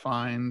might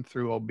find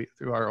through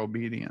our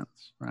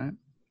obedience, right?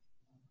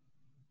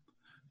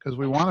 Because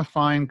we want to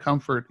find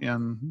comfort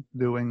in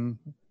doing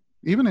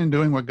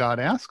what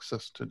God asks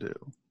us to do.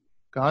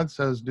 God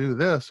says, do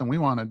this, and we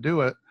want to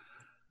do it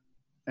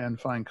and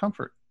find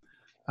comfort.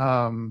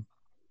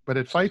 But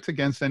it fights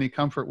against any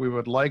comfort we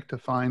would like to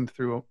find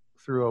through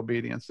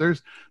obedience.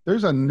 There's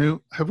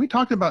have we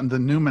talked about the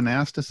new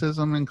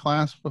monasticism in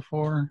class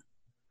before?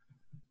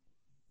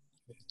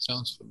 It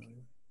sounds familiar.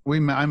 We're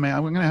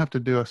going to have to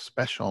do a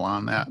special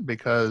on that,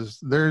 because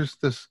there's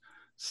this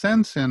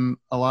sense in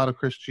a lot of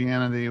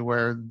Christianity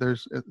where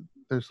there's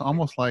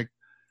almost like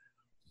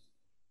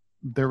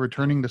they're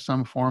returning to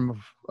some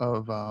form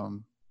of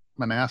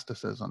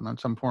monasticism and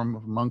some form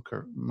of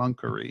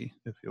monkery,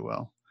 if you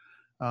will.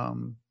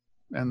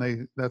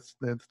 And that's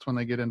when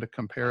they get into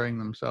comparing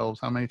themselves,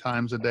 how many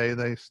times a day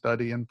they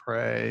study and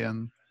pray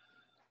and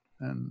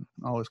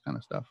all this kind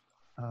of stuff.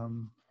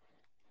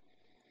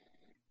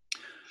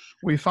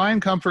 We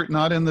find comfort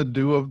not in the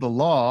do of the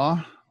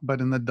law,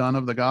 but in the done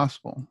of the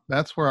gospel.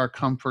 That's where our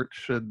comfort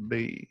should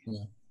be,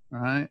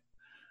 right?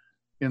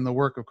 In the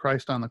work of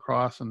Christ on the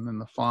cross and in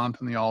the font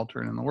and the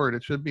altar and in the word.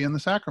 It should be in the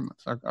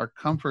sacraments. Our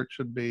comfort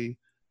should be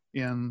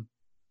in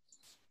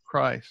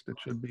Christ. It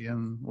should be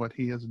in what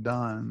he has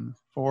done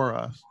for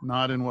us,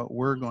 not in what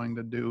we're going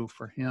to do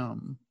for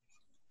him.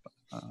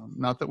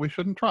 Not that we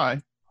shouldn't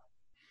try,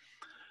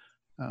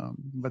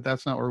 but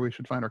that's not where we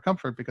should find our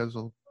comfort, because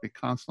we'll be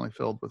constantly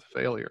filled with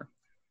failure.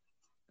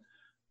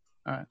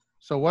 All right.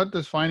 So what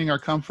does finding our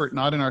comfort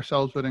not in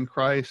ourselves but in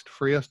Christ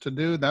free us to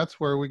do? That's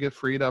where we get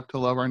freed up to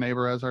love our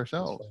neighbor as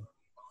ourselves.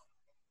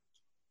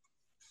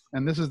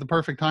 And this is the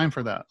perfect time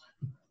for that,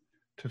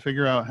 to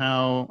figure out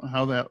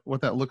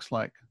what that looks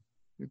like.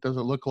 Does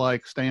it look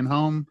like staying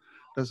home?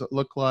 Does it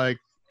look like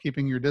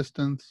keeping your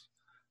distance?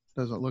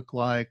 Does it look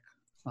like,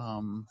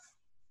 I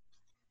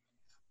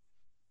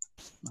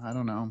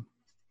don't know,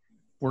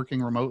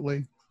 working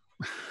remotely?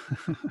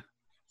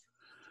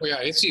 Well,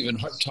 yeah, it's even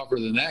tougher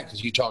than that,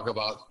 because you talk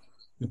about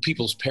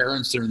people's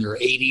parents, they're in their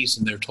 80s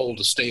and they're told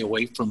to stay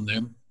away from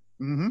them.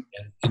 Mm-hmm.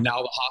 And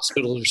now the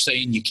hospitals are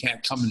saying you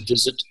can't come and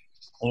visit,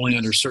 only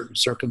under certain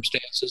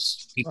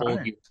circumstances. People,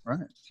 right.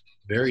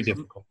 Very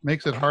difficult.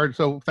 Makes it hard.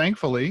 So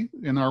thankfully,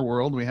 in our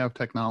world, we have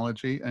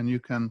technology, and you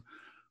can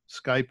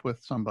Skype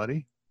with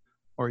somebody,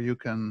 or you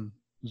can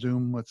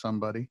Zoom with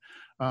somebody.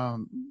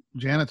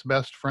 Janet's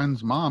best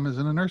friend's mom is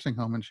in a nursing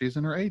home, and she's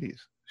in her 80s.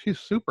 She's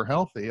super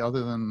healthy,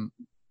 other than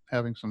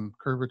having some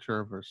curvature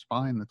of her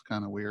spine that's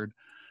kind of weird.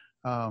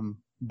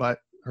 But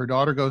her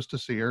daughter goes to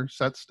see her,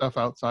 sets stuff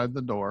outside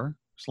the door,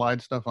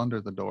 slides stuff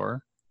under the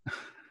door,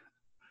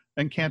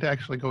 and can't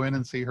actually go in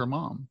and see her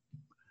mom.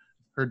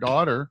 Her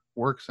daughter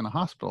works in a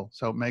hospital,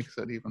 so it makes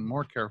it even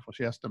more careful.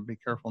 She has to be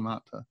careful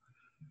not to,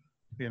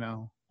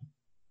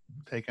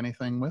 take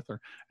anything with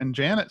her. And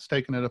Janet's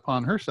taken it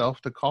upon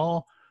herself to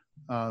call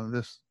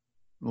this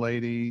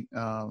lady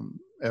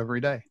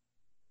every day.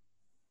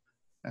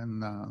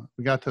 And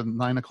we got to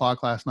 9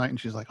 o'clock last night, and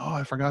she's like, "Oh,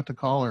 I forgot to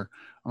call her."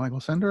 I'm like,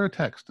 "Well, send her a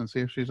text and see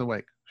if she's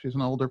awake." She's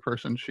an older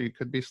person. She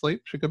could be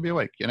asleep. She could be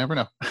awake. You never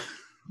know.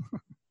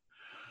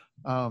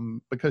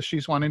 Because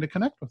she's wanting to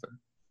connect with her.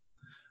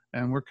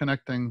 And we're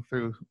connecting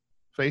through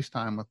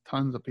FaceTime with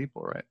tons of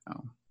people right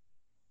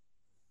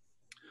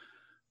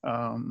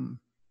now.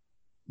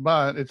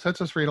 But it sets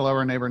us free to love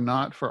our neighbor,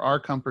 not for our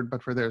comfort,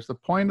 but for theirs. The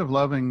point of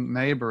loving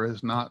neighbor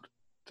is not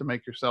to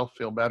make yourself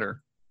feel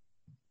better,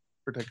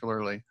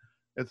 particularly.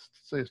 It's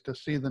to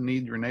see the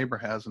need your neighbor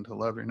has and to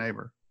love your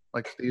neighbor.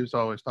 Like Steve's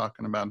always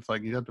talking about. It's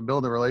like you have to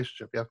build a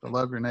relationship. You have to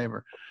love your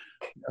neighbor.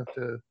 You have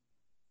to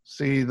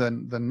see the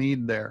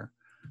need there.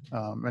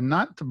 And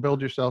not to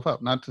build yourself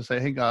up, not to say,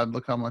 "Hey, God,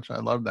 look how much I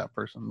love that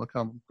person. Look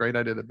how great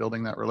I did at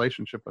building that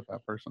relationship with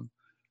that person."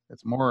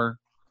 It's more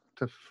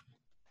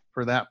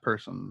for that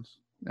person's.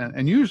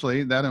 And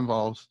usually that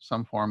involves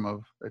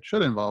it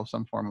should involve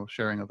some form of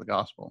sharing of the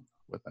gospel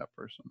with that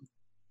person.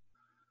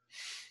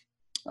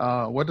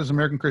 What does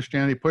American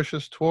Christianity push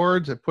us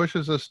towards? It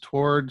pushes us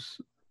towards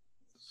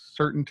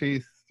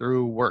certainty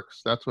through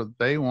works. That's what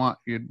they want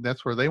you.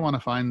 That's where they want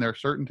to find their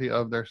certainty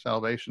of their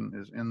salvation,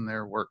 is in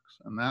their works.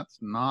 And that's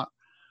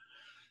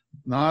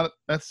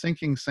that's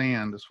sinking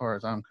sand as far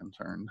as I'm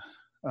concerned.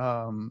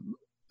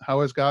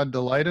 How is God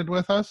delighted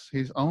with us?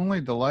 He's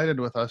only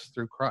delighted with us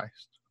through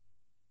Christ.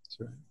 That's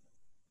right.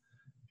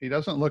 He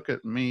doesn't look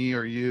at me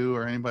or you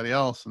or anybody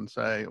else and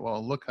say,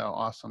 well, look how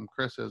awesome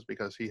Chris is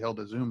because he held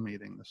a Zoom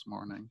meeting this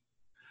morning.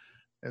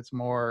 It's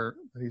more,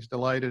 he's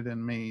delighted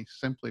in me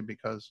simply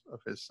because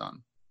of his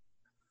son.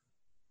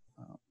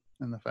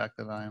 And the fact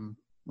that I am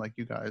like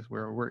you guys,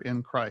 we're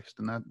in Christ,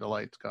 and that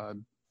delights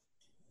God.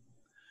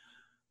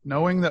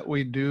 Knowing that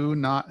we do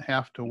not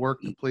have to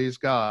work to please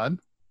God,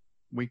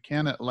 we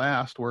can at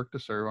last work to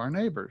serve our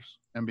neighbors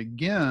and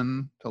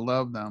begin to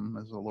love them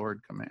as the Lord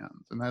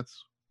commands. And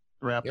that's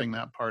wrapping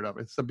that part up.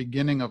 It's the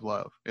beginning of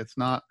love. It's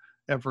not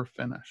ever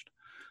finished.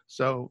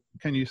 So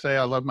can you say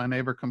I love my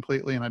neighbor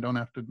completely and I don't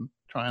have to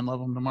try and love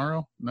them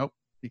tomorrow? Nope,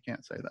 you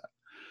can't say that.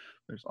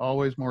 There's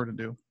always more to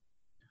do.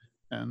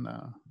 And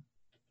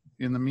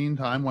in the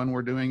meantime, when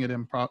we're doing it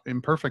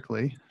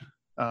imperfectly,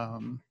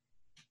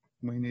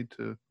 we need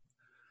to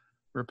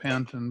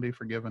repent and be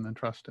forgiven and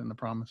trust in the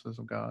promises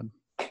of God.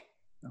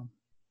 So,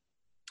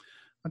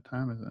 what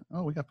time is it?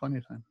 Oh, we got plenty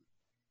of time.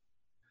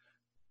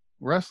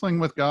 Wrestling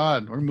with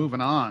God. We're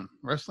moving on.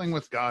 Wrestling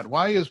with God.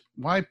 Why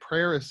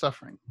prayer is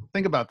suffering?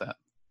 Think about that.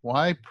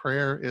 Why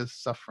prayer is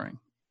suffering.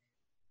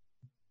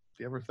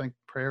 Do you ever think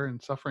prayer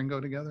and suffering go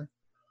together?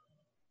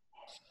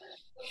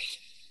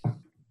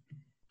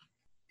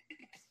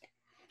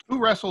 Who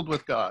wrestled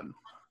with God?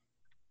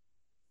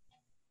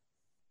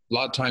 A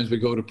lot of times we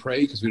go to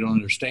pray because we don't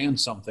understand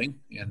something,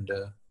 and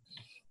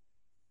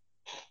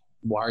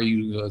why are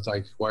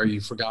you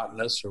forgotten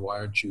us, or why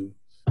aren't you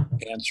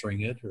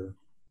answering it? Or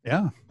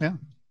Yeah.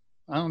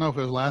 I don't know if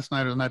it was last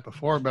night or the night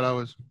before, but I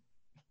was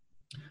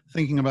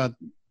thinking about,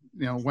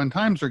 when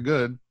times are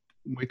good,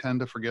 we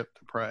tend to forget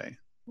to pray,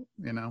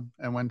 and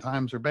when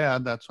times are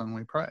bad, that's when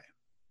we pray.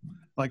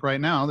 Like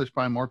right now, there's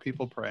probably more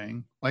people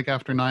praying. Like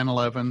after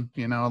 9/11,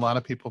 a lot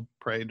of people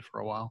prayed for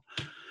a while.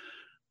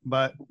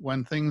 But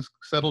when things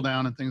settle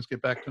down and things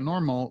get back to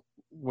normal,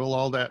 will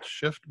all that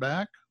shift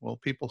back? Will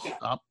people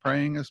stop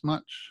praying as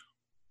much?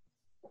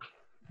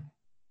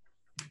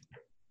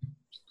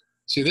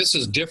 see, this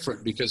is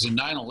different because in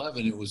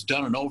 9/11, it was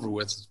done and over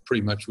with,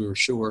 pretty much, we were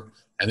sure,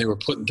 and they were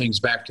putting things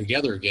back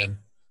together again.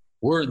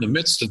 We're in the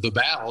midst of the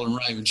battle, and we're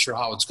not even sure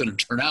how it's going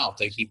to turn out.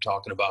 They keep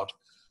talking about,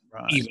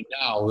 even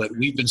now, that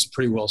we've been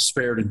pretty well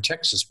spared in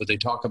Texas, but they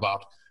talk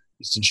about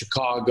it's in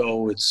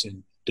Chicago, it's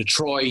in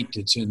Detroit,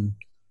 it's in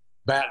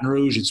Baton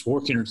Rouge, it's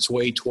working its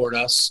way toward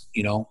us,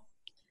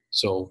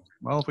 So,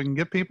 well, if we can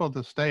get people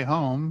to stay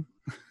home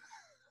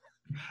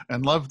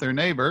and love their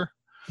neighbor,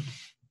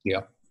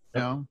 yeah.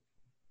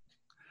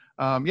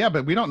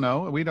 But we don't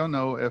know. We don't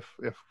know if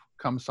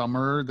come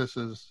summer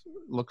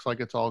looks like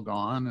it's all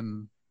gone,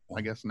 and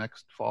I guess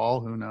next fall,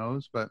 who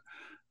knows? But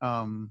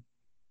don't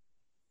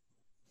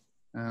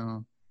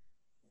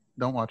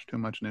watch too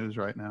much news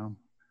right now.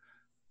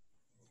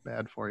 It's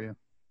bad for you.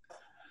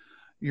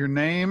 Your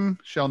name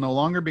shall no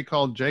longer be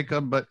called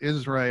Jacob, but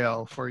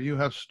Israel, for you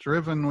have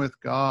striven with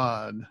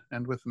God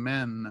and with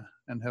men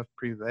and have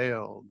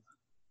prevailed.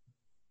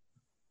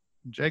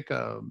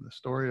 Jacob, the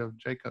story of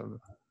Jacob.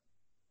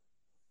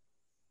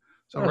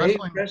 So well,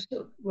 wrestling he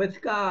wrestled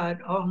with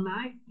God all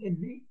night,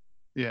 didn't he?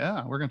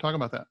 Yeah, we're going to talk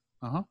about that.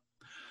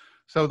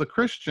 So the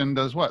Christian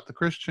does what? The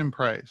Christian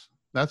prays.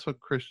 That's what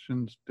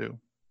Christians do.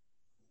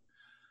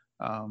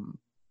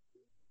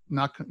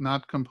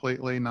 Not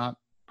completely, not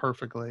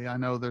perfectly. I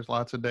know there's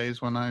lots of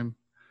days when I,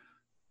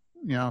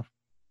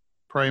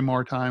 pray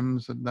more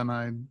times than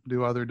I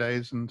do other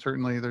days, and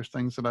certainly there's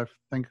things that I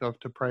think of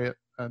to pray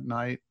at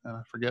night and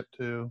I forget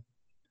to.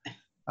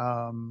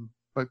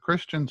 But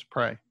Christians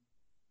pray.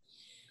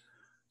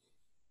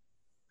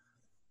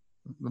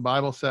 The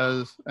Bible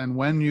says, and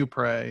when you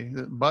pray,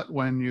 but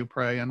when you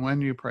pray, and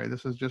when you pray.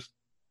 This is just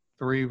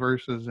 3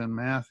 verses in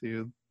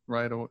Matthew,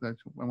 right?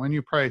 When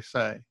you pray,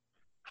 say.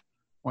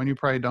 When you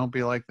pray, don't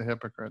be like the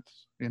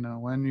hypocrites.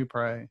 When you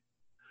pray.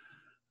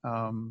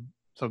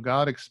 So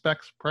God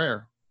expects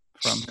prayer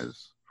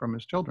from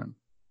his children.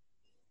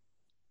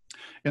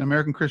 In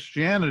American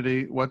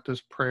Christianity, what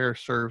does prayer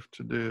serve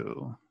to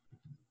do?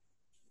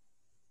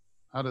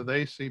 How do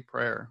they see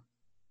prayer?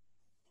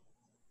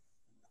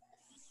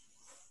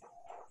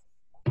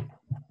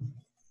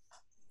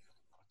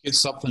 It's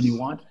something you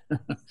want.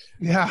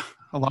 Yeah,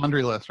 a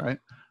laundry list, right?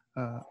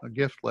 A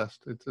gift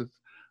list.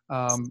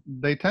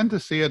 They tend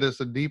to see it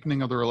as a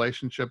deepening of the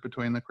relationship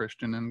between the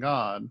Christian and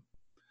God.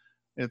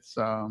 It's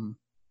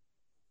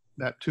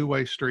that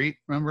two-way street,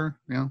 remember?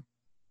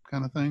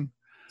 Kind of thing.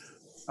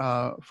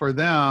 For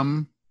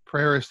them,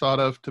 prayer is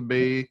thought of to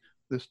be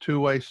this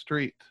two-way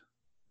street,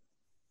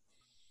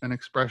 an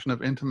expression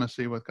of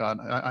intimacy with God.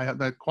 I have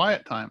that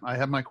quiet time. I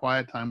have my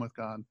quiet time with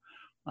God.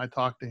 I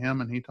talk to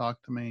him and he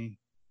talked to me.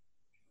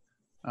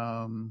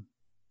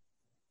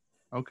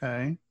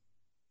 Okay.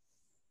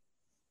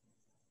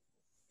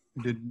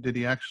 Did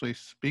he actually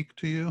speak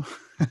to you?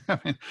 I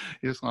mean,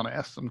 you just want to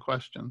ask some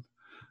questions.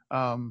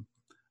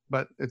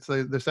 But it's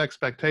this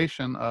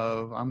expectation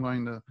of, I'm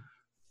going to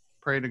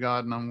pray to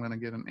God and I'm going to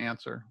get an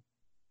answer.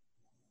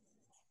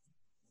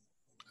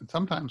 And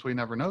sometimes we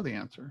never know the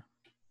answer.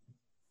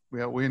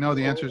 We know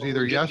the answer is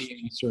either yes,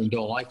 the answer and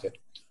don't like it,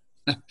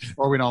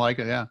 or we don't like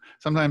it. Yeah.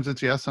 Sometimes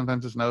it's yes,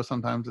 sometimes it's no,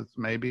 sometimes it's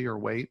maybe or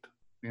wait,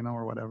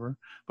 or whatever.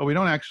 But we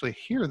don't actually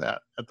hear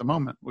that at the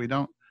moment. We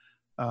don't.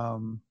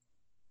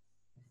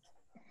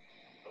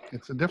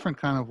 It's a different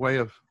kind of way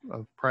of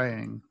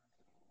praying.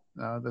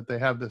 That they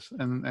have this,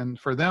 and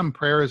for them,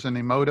 prayer is an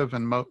emotive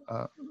and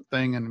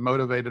thing, and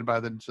motivated by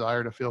the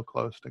desire to feel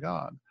close to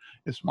God.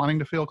 Is wanting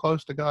to feel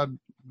close to God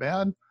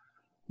bad?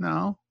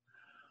 No,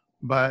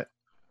 but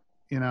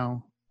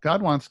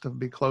God wants to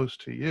be close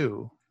to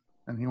you,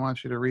 and He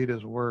wants you to read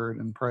His Word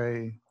and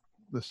pray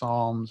the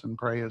Psalms and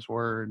pray His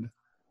Word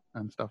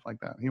and stuff like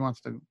that. He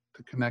wants to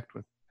connect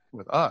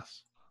with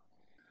us.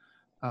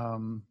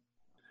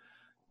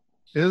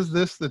 Is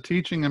this the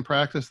teaching and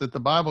practice that the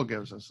Bible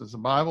gives us? Does the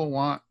Bible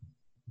want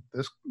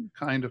this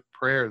kind of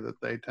prayer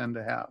that they tend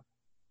to have?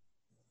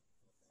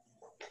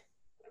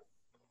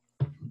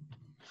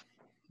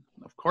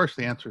 Of course,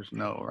 the answer is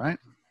no, right?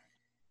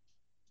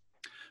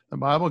 The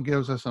Bible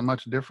gives us a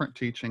much different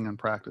teaching and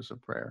practice of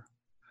prayer.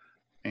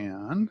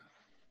 And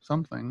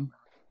something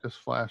just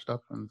flashed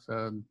up and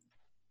said,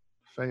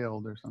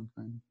 failed or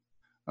something.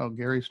 Oh,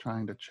 Gary's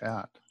trying to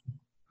chat.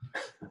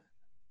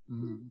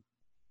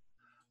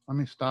 Let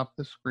me stop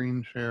the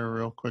screen share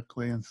real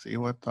quickly and see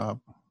what's up.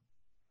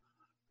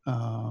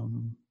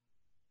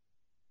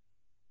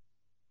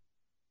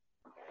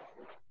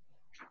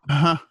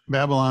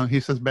 Babylon, he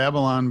says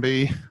Babylon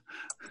B.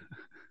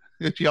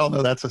 Y'all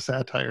know that's a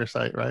satire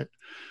site, right?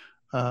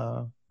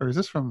 Or is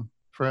this from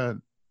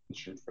Fred? It's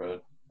from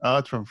Fred. Oh,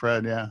 it's from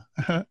Fred, yeah.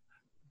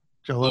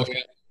 Joel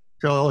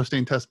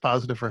Osteen tests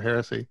positive for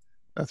heresy.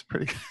 That's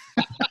pretty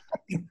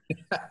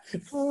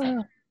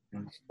good.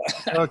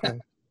 Okay.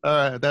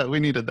 All right,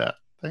 we needed that.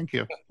 Thank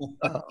you.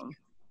 All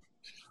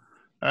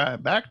right,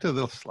 back to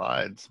the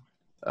slides.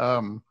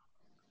 So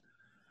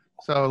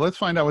let's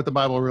find out what the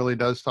Bible really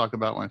does talk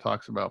about when it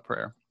talks about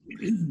prayer.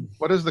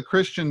 What does the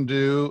Christian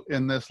do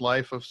in this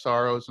life of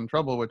sorrows and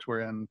trouble, which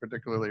we're in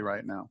particularly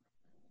right now?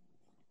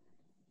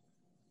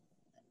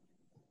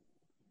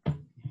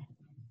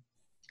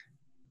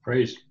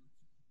 Praise.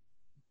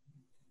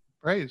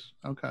 Praise.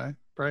 Okay,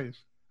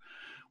 praise.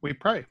 We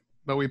pray,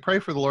 but we pray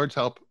for the Lord's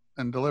help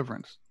and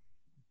deliverance.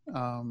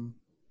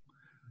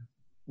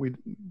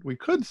 We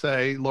could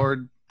say,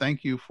 Lord,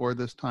 thank you for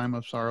this time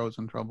of sorrows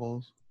and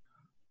troubles.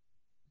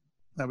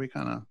 That'd be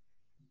kind of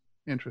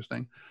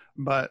interesting.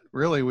 But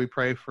really, we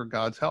pray for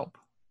God's help.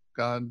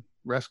 God,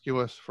 rescue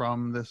us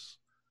from this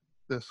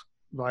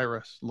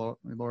virus. Lord,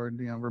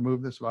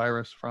 remove this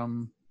virus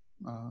from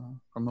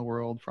the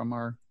world, from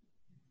our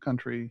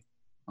country,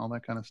 all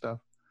that kind of stuff.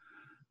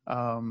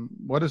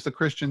 What does the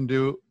Christian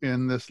do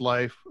in this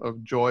life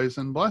of joys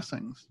and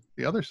blessings?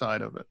 The other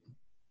side of it.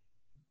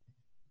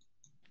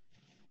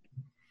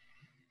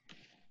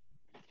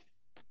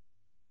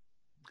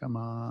 Come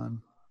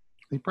on.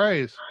 He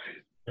prays,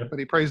 but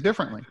he prays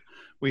differently.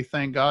 We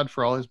thank God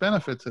for all his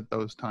benefits at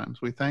those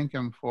times. We thank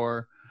him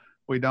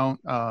we don't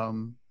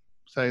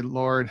say,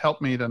 Lord, help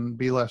me to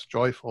be less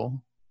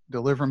joyful.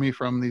 Deliver me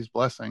from these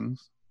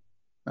blessings.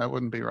 That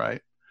wouldn't be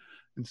right.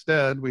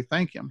 Instead, we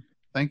thank him.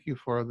 Thank you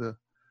for the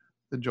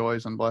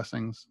joys and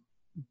blessings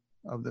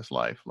of this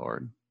life,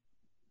 Lord,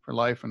 for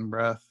life and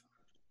breath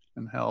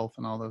and health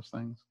and all those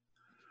things.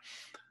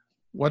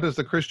 What does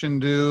the Christian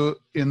do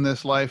in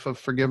this life of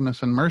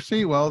forgiveness and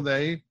mercy? Well,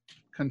 they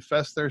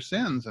confess their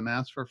sins and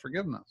ask for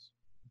forgiveness.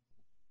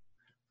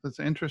 It's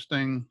an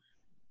interesting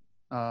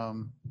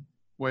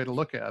way to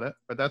look at it,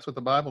 but that's what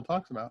the Bible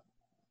talks about.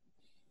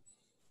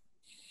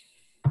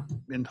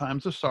 In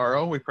times of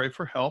sorrow, we pray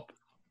for help.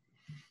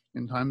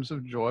 In times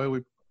of joy,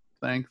 we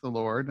thank the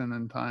Lord. And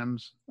in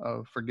times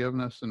of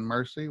forgiveness and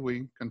mercy,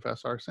 we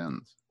confess our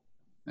sins.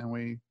 And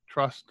we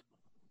trust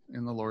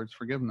in the Lord's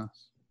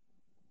forgiveness.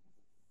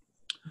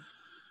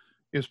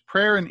 Is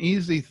prayer an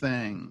easy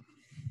thing?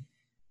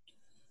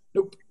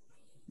 Nope.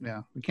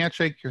 Yeah, you can't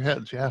shake your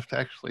heads. You have to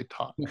actually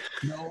talk.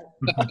 No.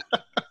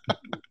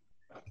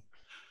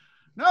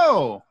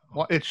 No.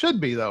 Well, it should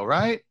be though,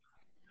 right?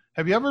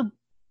 Do you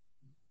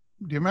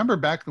remember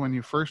back when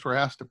you first were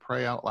asked to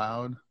pray out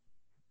loud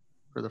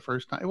for the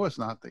first time? It was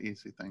not the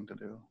easy thing to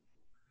do.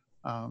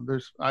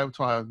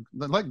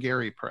 Let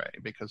Gary pray,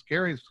 because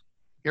Gary's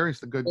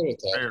the good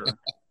prayer.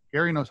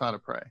 Gary knows how to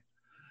pray.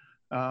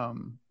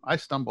 I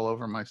stumble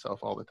over myself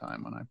all the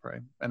time when I pray,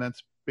 and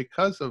it's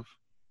because of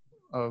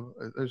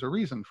there's a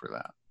reason for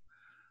that.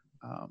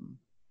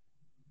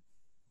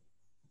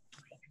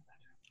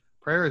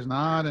 Prayer is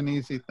not an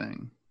easy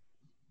thing.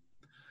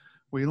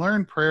 We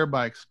learn prayer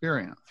by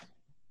experience.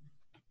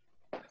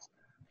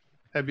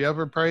 Have you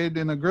ever prayed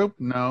in a group?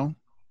 No.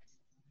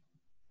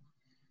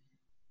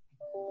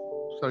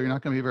 So you're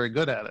not going to be very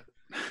good at it.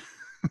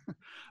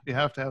 You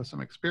have to have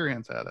some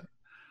experience at it.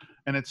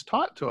 And it's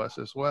taught to us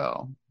as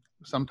well.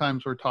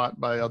 sometimes we're taught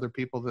by other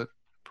people that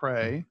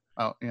pray,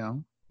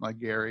 like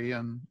Gary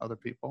and other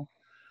people.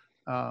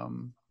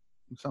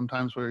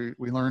 Sometimes we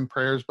learn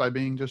prayers by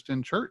being just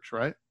in church,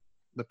 right?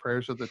 The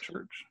prayers of the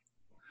church.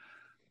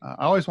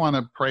 I always want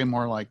to pray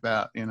more like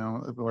that,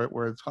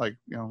 where it's like,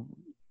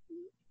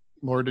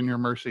 Lord, in your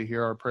mercy,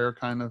 hear our prayer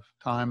kind of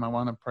time. I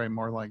want to pray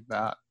more like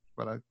that,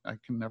 but I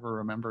can never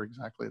remember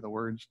exactly the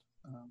words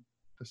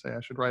to say.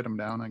 I should write them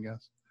down, I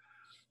guess.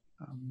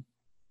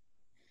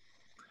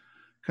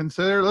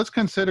 Let's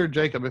consider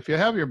Jacob. If you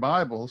have your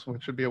Bibles,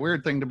 which would be a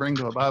weird thing to bring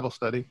to a Bible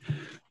study,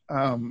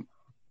 you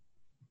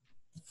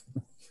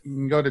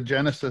can go to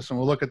Genesis and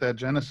we'll look at that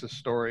Genesis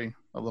story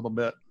a little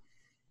bit.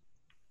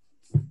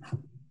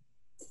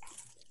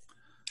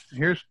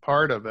 Here's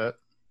part of it.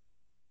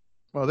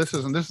 Well, this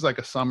is like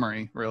a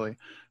summary, really. It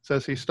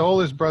says he stole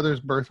his brother's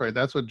birthright.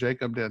 That's what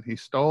Jacob did. He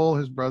stole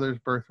his brother's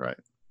birthright.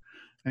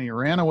 And he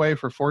ran away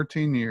for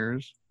 14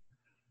 years.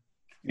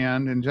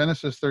 And in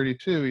Genesis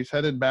 32, he's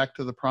headed back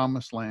to the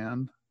promised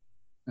land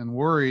and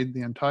worried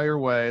the entire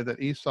way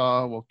that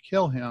Esau will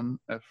kill him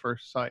at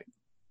first sight.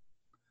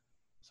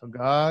 So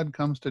God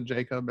comes to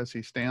Jacob as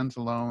he stands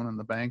alone on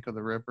the bank of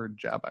the river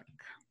Jabbok.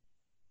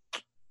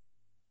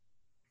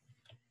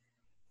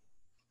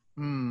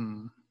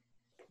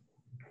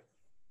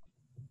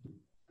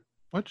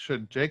 What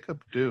should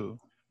Jacob do?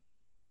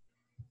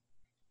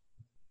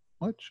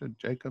 What should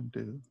Jacob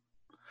do?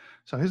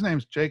 So his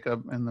name's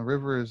Jacob and the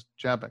river is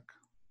Jabbok.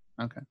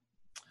 Okay.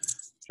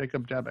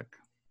 Jacob Jabbok.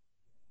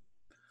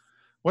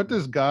 What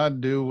does God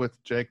do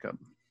with Jacob?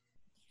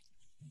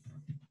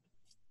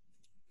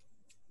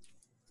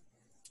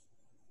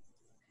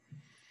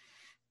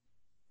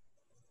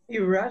 He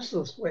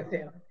wrestles with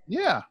him.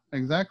 Yeah,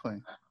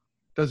 exactly.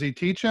 Does he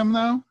teach him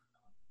though?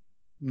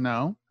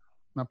 No,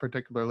 not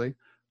particularly.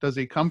 Does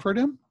he comfort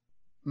him?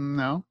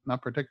 No,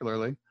 not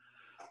particularly.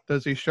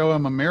 Does he show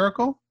him a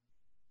miracle?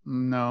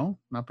 No,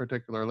 not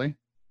particularly.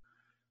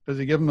 Does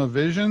he give him a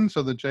vision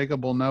so that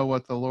Jacob will know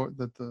what the Lord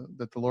that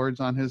the Lord's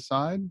on his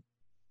side?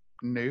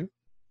 No,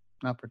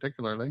 not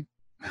particularly.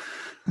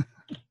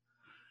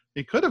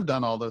 He could have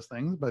done all those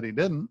things, but he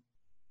didn't.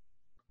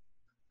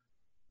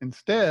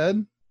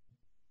 Instead,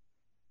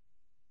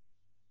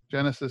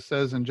 Genesis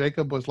says, and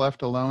Jacob was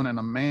left alone, and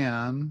a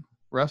man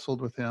wrestled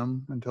with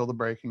him until the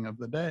breaking of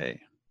the day.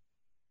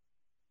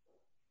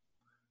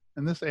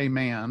 And this a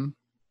man,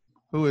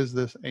 who is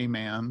this a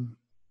man?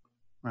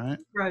 Right?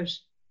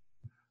 Rose.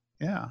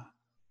 Yeah.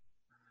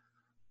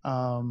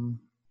 I don't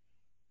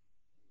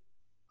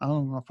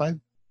know if I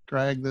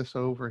drag this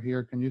over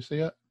here. Can you see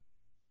it?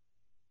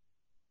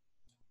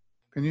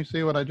 Can you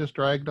see what I just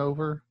dragged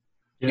over?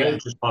 Yeah,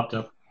 it just popped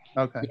up.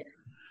 Okay.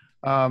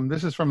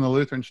 This is from the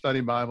Lutheran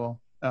Study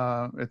Bible.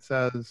 It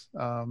says,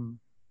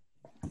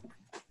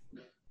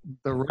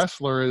 the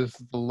wrestler is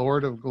the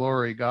Lord of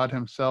glory, God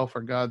himself,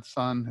 or God's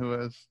Son,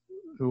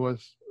 who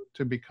was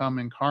to become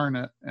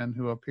incarnate and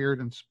who appeared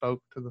and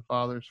spoke to the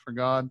fathers. For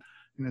God,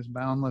 in his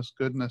boundless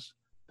goodness,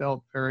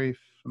 dealt very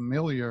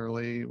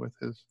familiarly with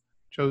his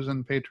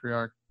chosen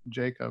patriarch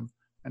Jacob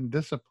and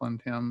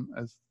disciplined him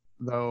as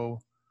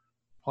though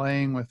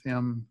playing with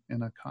him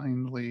in a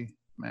kindly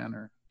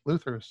manner.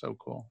 Luther is so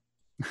cool.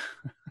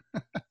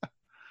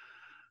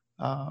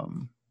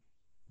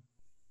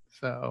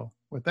 So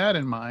with that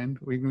in mind,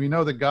 we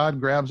know that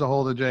God grabs a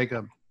hold of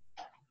Jacob.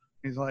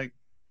 He's like,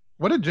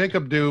 what did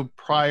Jacob do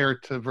prior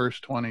to verse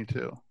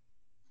 22?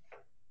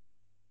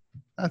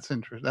 That's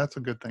interesting. That's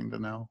a good thing to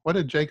know. What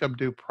did Jacob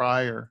do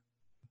prior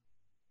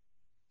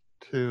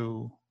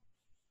to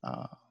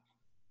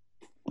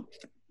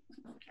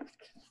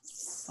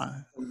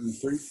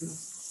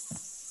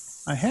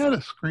I had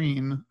a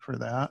screen for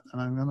that,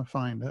 and I'm going to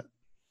find it.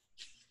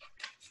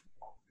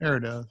 There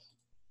it is.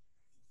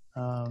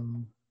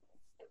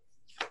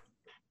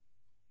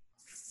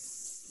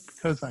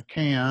 Because I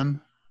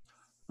can,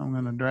 I'm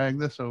going to drag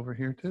this over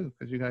here too,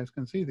 because you guys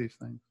can see these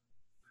things.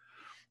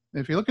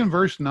 If you look in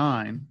verse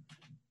 9,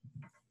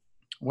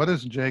 what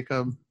is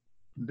Jacob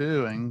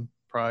doing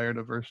prior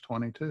to verse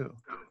 22?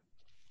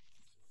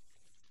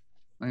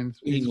 I mean,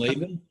 Eating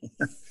Laban?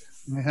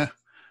 Yeah.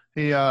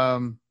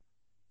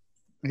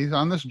 He's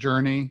on this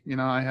journey,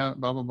 I have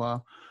blah, blah,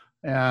 blah.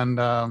 And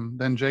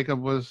then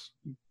Jacob was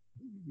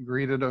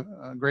greeted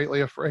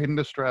greatly afraid and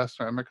distressed,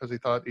 remember, because he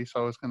thought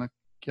Esau was going to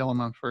kill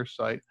him on first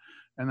sight.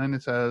 And then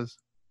it says,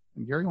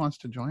 Gary wants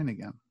to join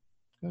again.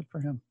 Good for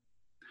him.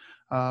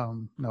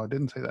 No, it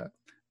didn't say that.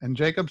 And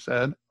Jacob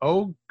said,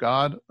 O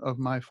God of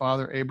my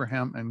father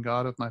Abraham and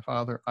God of my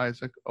father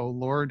Isaac, O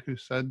Lord, who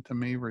said to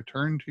me,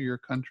 return to your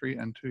country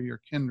and to your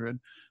kindred,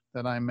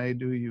 that I may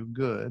do you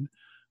good.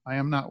 I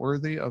am not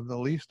worthy of the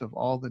least of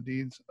all the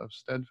deeds of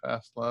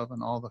steadfast love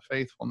and all the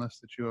faithfulness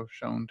that you have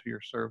shown to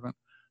your servant.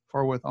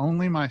 For with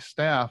only my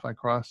staff I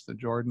crossed the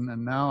Jordan,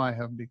 and now I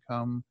have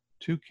become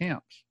two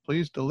camps.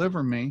 Please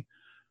deliver me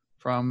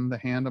from the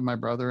hand of my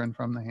brother and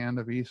from the hand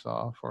of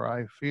Esau, for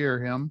I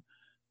fear him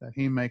that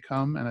he may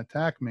come and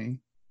attack me,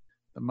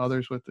 the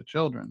mothers with the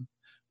children.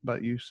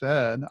 But you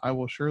said, I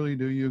will surely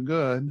do you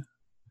good,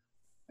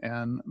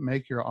 and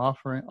make your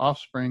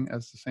offspring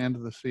as the sand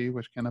of the sea,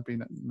 which cannot be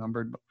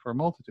numbered for a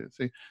multitude.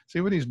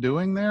 See what he's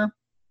doing there?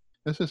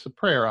 This is a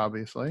prayer,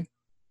 obviously.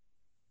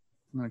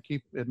 I'm going to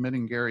keep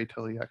admitting Gary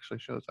till he actually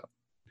shows up.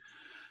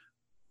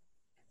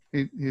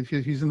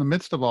 He's in the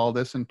midst of all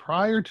this, and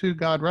prior to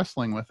God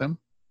wrestling with him,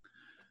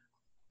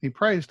 he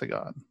prays to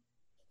God.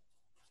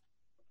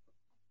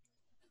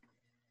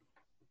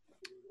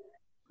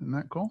 Isn't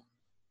that cool?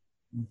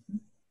 Mm-hmm.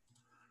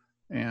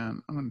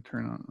 And I'm going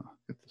to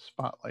get the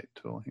spotlight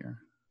tool here.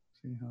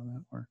 See how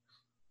that works.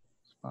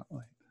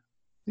 Spotlight.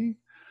 See?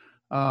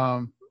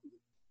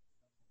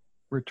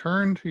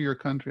 Return to your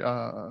country.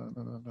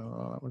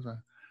 That was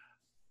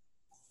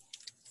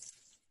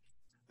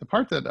the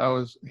part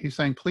that he's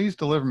saying, please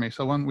deliver me.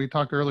 So when we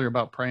talked earlier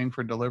about praying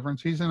for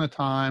deliverance, he's in a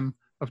time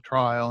of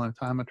trial and a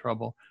time of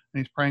trouble,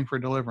 and he's praying for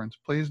deliverance.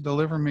 Please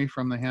deliver me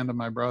from the hand of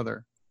my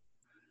brother.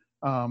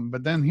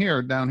 But then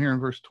down here in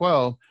verse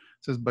 12, it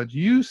says, but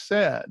you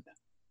said,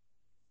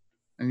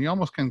 and you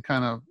almost can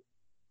kind of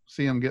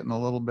see him getting a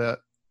little bit,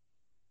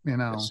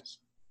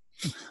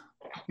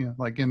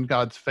 like in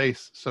God's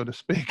face, so to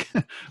speak.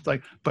 It's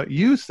like, but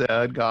you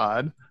said,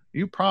 God,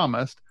 you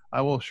promised, I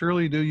will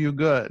surely do you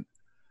good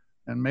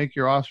and make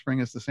your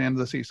offspring as the sand of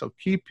the sea. So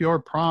keep your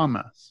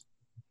promise.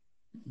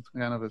 It's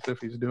kind of as if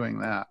he's doing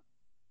that.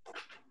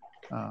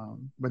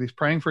 But he's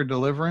praying for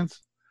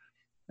deliverance,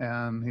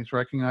 and he's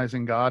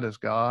recognizing God as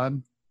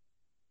God.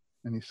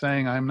 And he's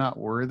saying, I'm not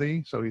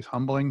worthy. So he's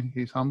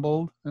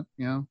humbled,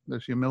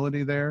 there's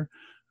humility there.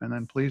 And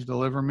then please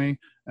deliver me.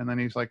 And then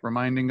he's like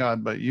reminding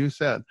God, but you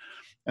said.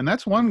 And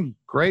that's one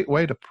great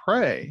way to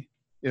pray,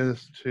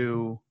 is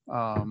to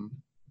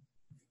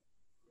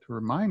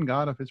remind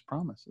God of his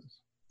promises.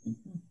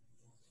 Mm-hmm.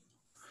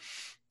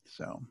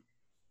 So,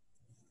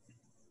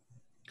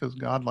 because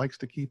God likes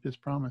to keep his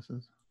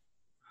promises.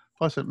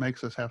 Plus it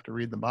makes us have to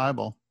read the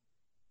Bible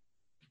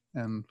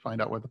and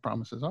find out what the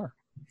promises are.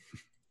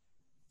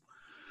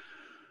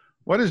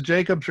 What is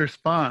Jacob's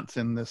response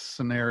in this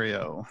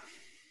scenario?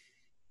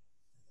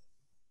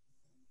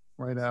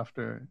 Right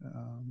after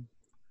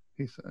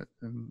he said,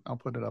 and I'll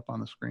put it up on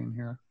the screen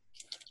here,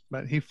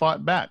 but he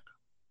fought back.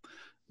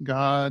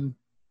 God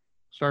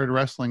started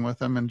wrestling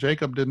with him, and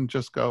Jacob didn't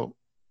just go,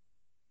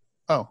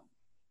 oh,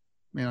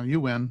 you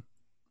win,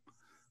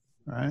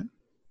 right?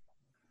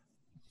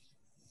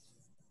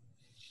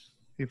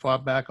 He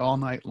fought back all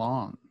night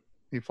long.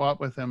 He fought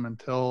with him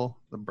until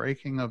the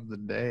breaking of the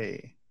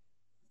day.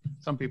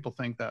 Some people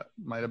think that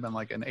might have been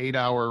like an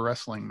 8-hour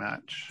wrestling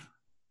match.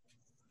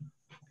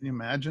 Can you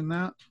imagine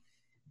that?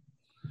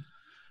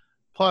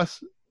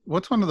 Plus,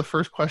 what's one of the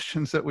first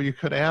questions that you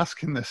could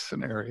ask in this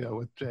scenario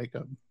with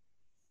Jacob?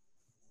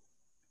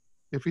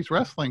 If he's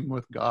wrestling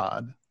with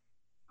God,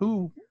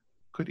 who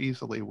could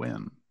easily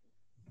win?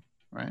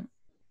 Right?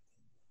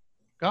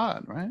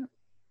 God, right?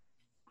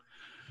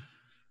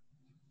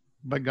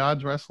 But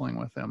God's wrestling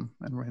with him,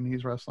 and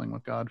he's wrestling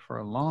with God for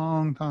a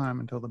long time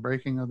until the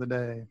breaking of the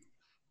day.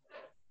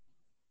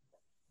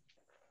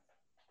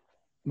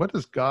 What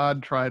does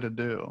God try to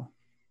do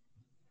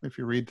if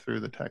you read through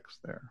the text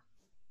there?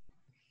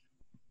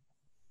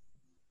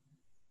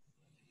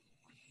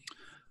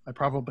 I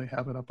probably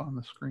have it up on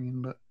the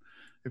screen, but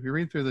if you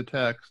read through the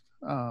text,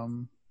 a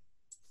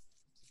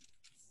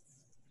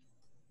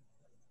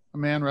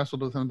man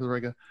wrestled with him to the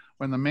very good.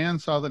 When the man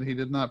saw that he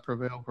did not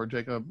prevail for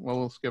Jacob, well,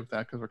 we'll skip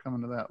that because we're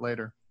coming to that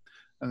later.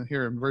 And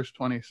here in verse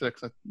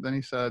 26, then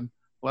he said,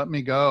 let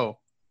me go,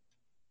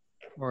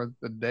 or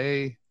the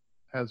day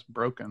has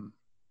broken.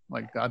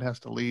 Like God has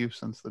to leave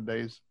since the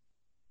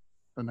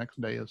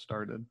next day has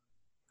started.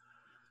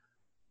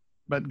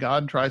 But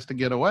God tries to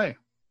get away,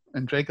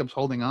 and Jacob's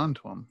holding on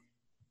to him.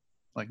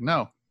 Like,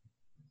 no,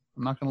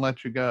 I'm not going to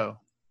let you go.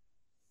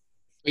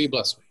 Will you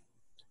bless me?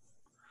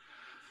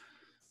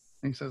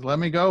 And he says, let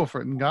me go,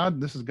 for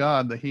God, this is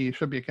God, the he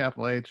should be a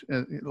capital H.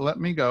 Let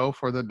me go,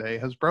 for the day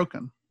has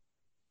broken.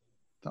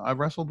 So I've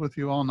wrestled with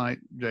you all night,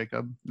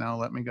 Jacob. Now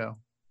let me go.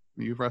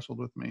 You've wrestled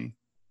with me.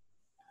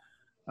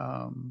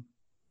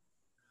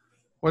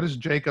 What is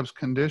Jacob's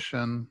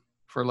condition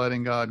for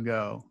letting God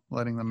go,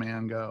 letting the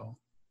man go?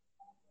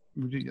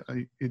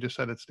 You just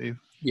said it, Steve.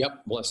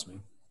 Yep, bless me.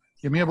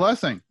 Give me a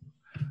blessing.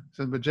 He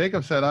said, but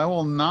Jacob said, I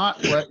will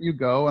not let you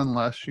go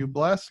unless you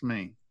bless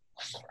me.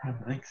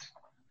 Thanks.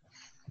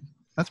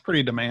 That's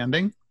pretty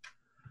demanding.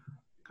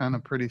 Kind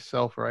of pretty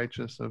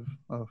self-righteous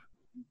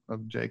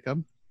of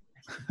Jacob.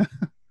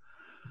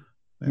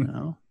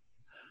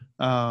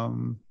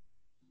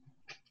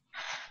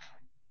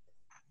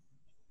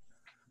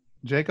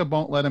 Jacob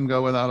won't let him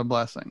go without a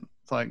blessing.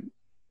 It's like,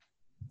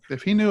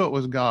 if he knew it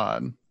was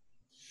God,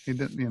 he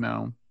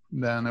didn't,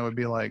 then it would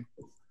be like,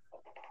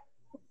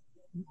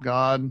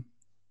 God,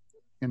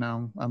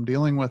 I'm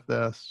dealing with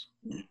this,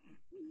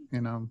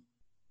 I'm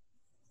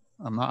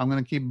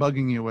going to keep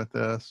bugging you with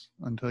this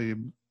until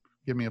you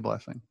give me a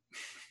blessing.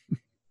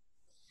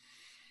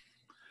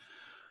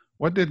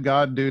 What did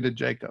God do to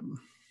Jacob?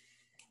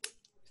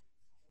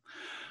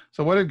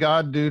 So what did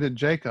God do to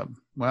Jacob?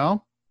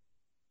 Well,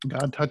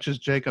 God touches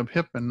Jacob's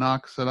hip and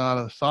knocks it out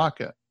of the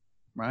socket,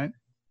 right?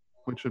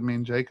 which would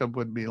mean Jacob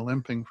would be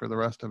limping for the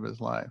rest of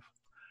his life.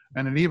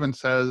 And it even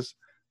says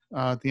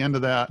at the end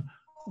of that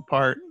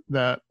part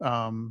that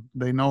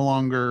they no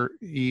longer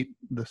eat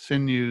the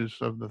sinews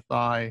of the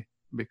thigh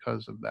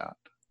because of that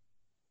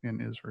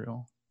in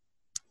Israel.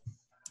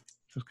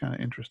 Which is kind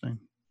of interesting.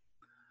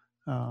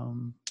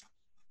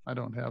 I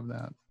don't have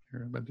that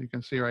here, but you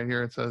can see right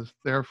here it says,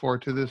 therefore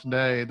to this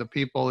day the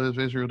people of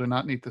Israel do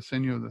not eat the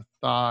sinew of the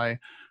thigh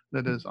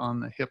that is on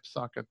the hip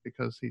socket,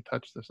 because he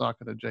touched the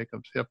socket of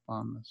Jacob's hip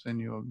on the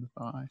sinew of the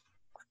thigh.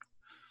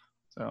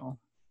 So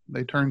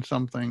they turned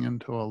something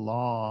into a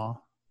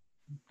law.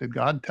 Did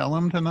God tell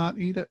him to not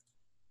eat it?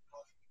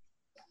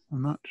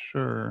 I'm not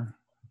sure.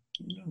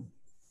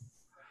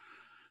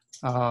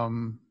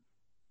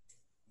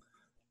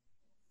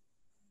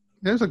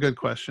 There's a good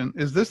question.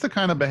 Is this the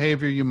kind of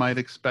behavior you might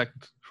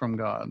expect from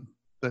God?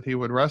 That he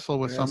would wrestle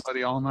with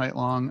somebody all night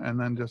long and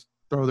then just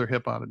throw their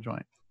hip out of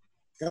joint?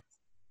 Yep.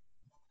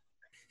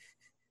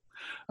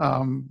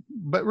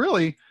 But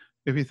really,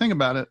 if you think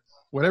about it,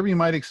 whatever you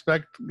might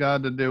expect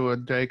God to do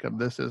with Jacob,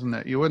 this isn't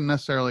it. You wouldn't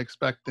necessarily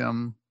expect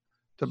him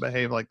to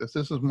behave like this.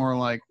 This is more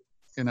like,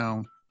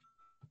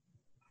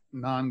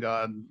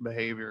 non-God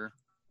behavior.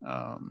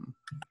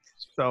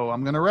 So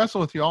I'm going to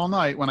wrestle with you all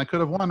night when I could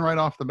have won right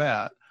off the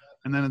bat.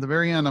 And then at the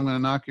very end, I'm going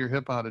to knock your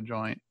hip out of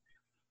joint.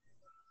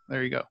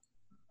 There you go.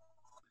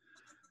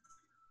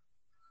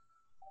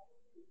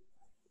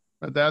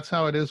 But that's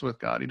how it is with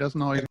God. He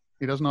doesn't always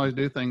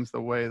do things the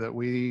way that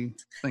we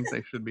think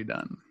they should be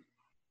done.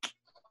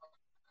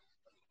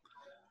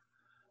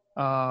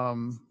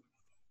 Oh,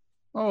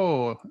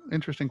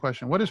 interesting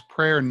question. What is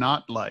prayer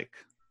not like?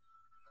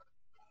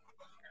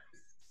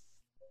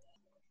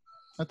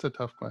 That's a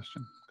tough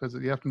question because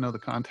you have to know the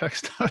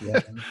context of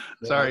it.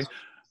 Sorry.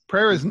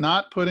 Prayer is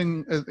not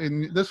putting,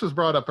 and this was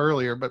brought up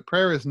earlier, but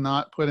prayer is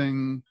not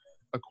putting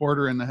a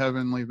quarter in the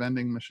heavenly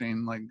vending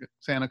machine like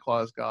Santa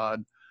Claus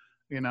God,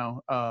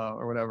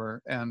 or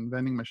whatever, and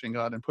vending machine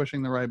God, and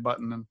pushing the right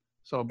button, and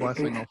so a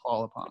blessing will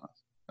fall upon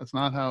us. That's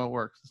not how it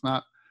works. It's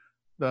not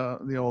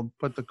the old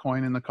put the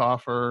coin in the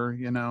coffer,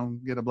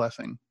 get a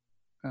blessing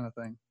kind of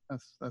thing.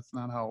 That's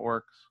not how it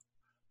works.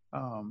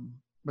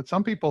 But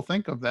some people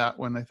think of that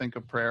when they think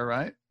of prayer,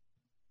 right?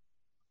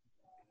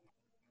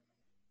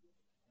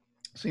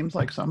 Seems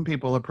like some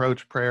people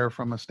approach prayer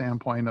from a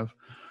standpoint of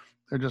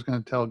they're just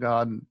going to tell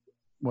God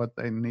what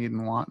they need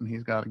and want, and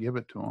he's got to give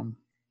it to them.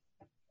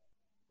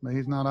 But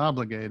he's not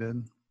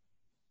obligated.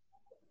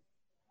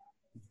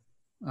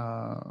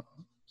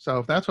 So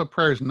if that's what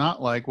prayer is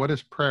not like, what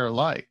is prayer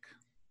like?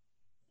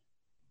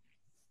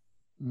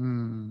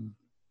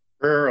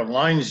 Prayer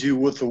aligns you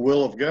with the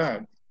will of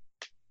God.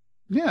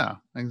 Yeah,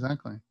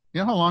 exactly.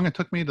 You know how long it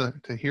took me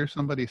to hear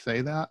somebody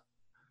say that?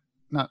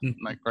 Not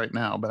like right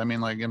now, but I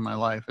mean like in my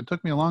life. It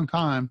took me a long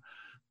time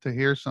to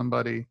hear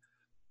somebody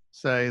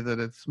say that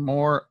it's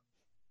more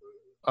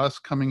us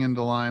coming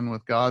into line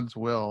with God's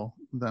will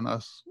than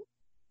us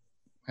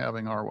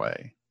having our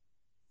way.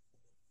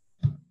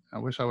 I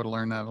wish I would have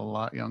learned that a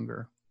lot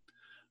younger.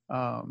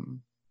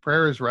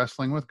 Prayer is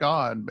wrestling with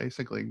God,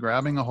 basically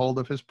grabbing a hold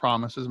of his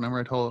promises.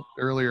 Remember I told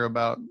earlier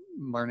about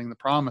learning the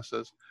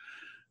promises.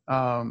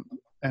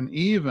 And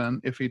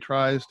even if he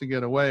tries to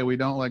get away, we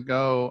don't let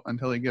go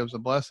until he gives a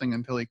blessing,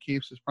 until he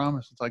keeps his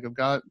promise. It's like, if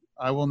God,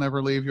 I will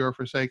never leave you or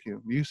forsake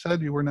you. You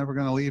said you were never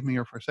going to leave me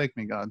or forsake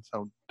me, God,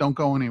 so don't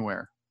go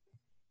anywhere.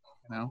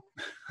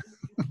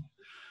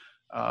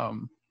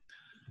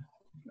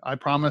 I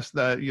promise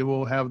that you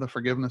will have the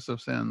forgiveness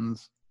of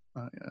sins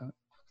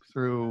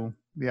through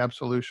the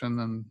absolution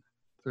and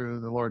through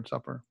the Lord's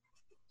Supper.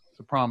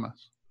 It's a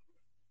promise,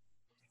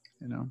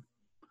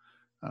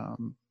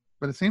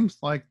 But it seems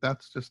like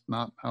that's just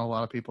not how a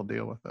lot of people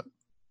deal with it.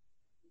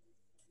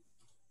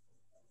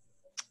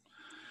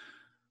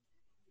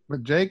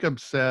 But Jacob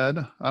said,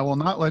 I will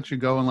not let you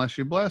go unless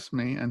you bless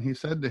me. And he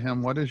said to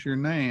him, what is your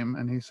name?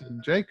 And he said,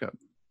 Jacob.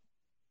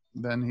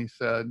 Then he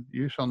said,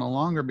 you shall no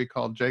longer be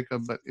called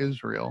Jacob, but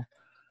Israel,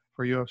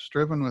 for you have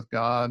striven with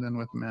God and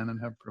with men and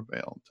have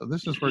prevailed. So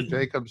this is where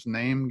Jacob's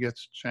name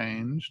gets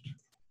changed.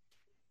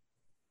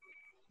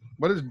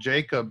 What does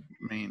Jacob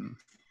mean?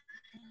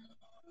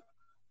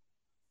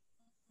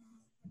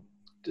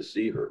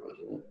 Deceiver,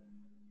 wasn't it?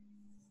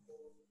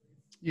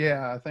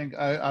 Yeah, I think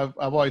I've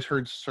always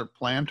heard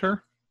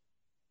supplanter.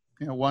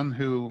 One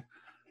who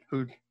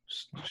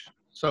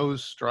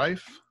sows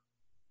strife.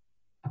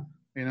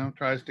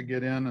 Tries to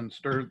get in and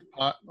stir the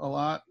pot a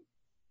lot,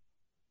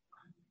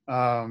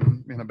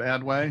 in a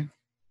bad way.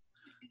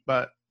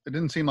 But it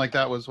didn't seem like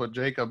that was what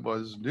Jacob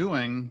was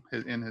doing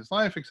in his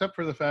life, except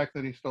for the fact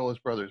that he stole his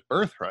brother's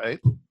birthright.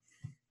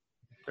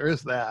 There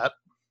is that.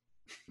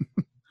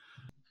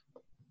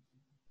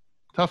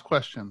 Tough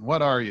question.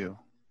 What are you?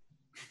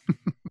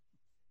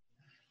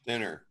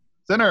 Sinner.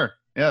 Sinner,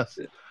 yes.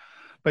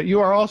 But you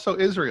are also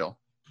Israel.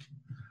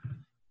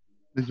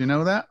 Did you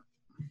know that?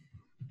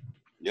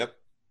 Yep.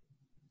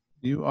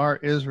 You are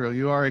Israel.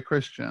 You are a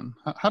Christian.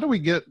 How do we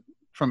get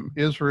from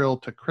Israel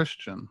to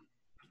Christian?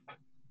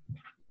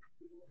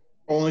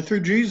 Only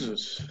through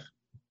Jesus.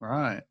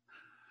 Right.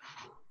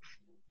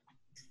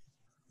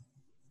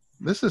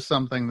 this is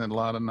something that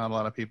not a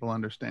lot of people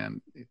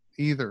understand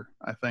either,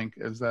 I think,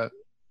 is that,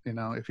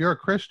 if you're a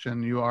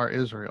Christian, you are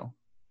Israel.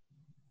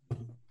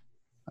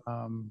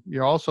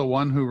 You're also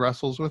one who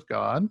wrestles with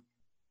God,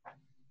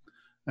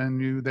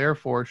 and you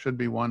therefore should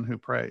be one who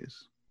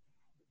prays.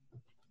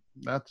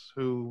 That's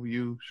who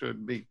you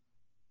should be.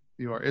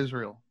 You are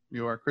Israel.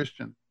 You are a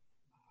Christian.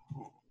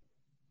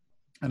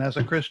 And as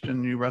a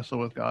Christian, you wrestle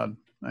with God,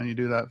 and you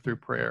do that through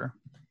prayer.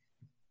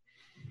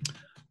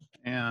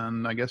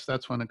 And I guess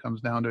that's when it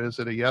comes down to, is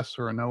it a yes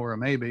or a no or a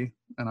maybe?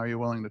 And are you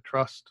willing to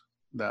trust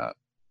that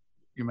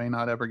you may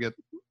not ever get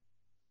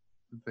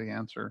the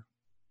answer,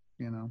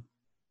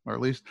 or at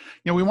least,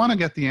 we want to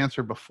get the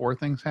answer before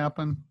things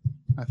happen,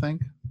 I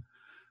think.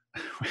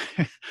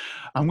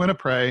 I'm going to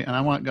pray, and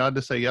I want God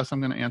to say, yes, I'm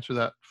going to answer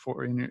that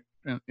in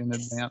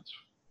advance,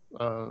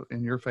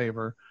 in your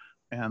favor,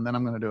 and then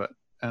I'm going to do it.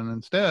 And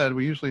instead,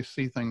 we usually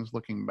see things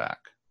looking back,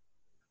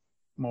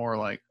 more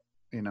like,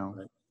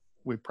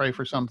 we pray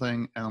for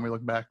something, and then we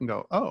look back and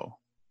go, oh,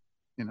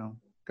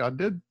 God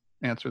did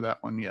answer that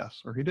one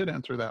yes, or he did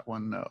answer that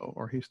one no,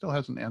 or he still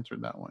hasn't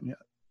answered that one yet.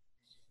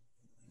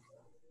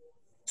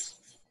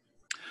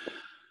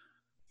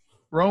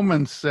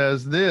 Romans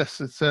says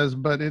this, it says,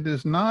 but it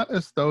is not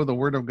as though the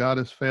word of God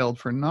has failed,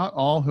 for not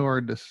all who are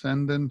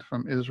descendant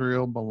from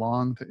Israel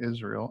belong to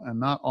Israel, and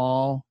not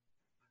all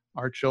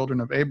are children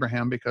of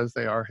Abraham because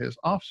they are his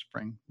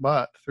offspring.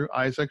 But through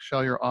Isaac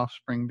shall your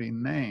offspring be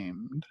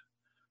named.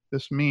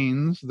 This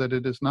means that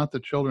it is not the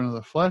children of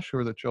the flesh who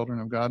are the children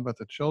of God, but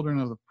the children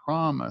of the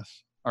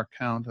promise are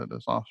counted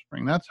as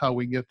offspring. That's how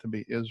we get to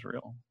be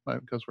Israel, right?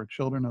 Because we're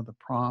children of the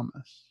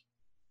promise.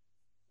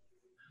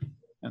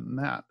 And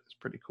that is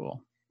pretty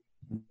cool.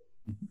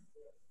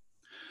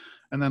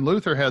 And then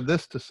Luther had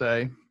this to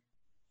say.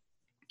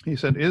 He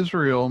said,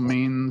 Israel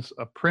means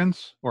a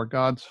prince or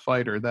God's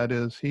fighter. That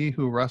is, he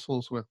who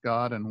wrestles with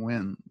God and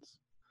wins.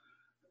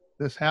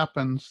 This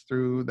happens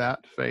through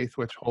that faith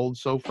which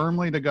holds so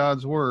firmly to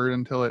God's word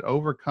until it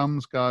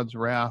overcomes God's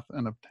wrath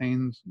and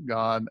obtains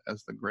God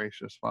as the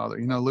gracious Father.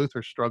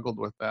 Luther struggled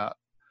with that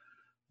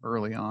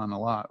early on a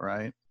lot,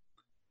 right?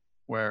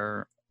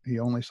 Where he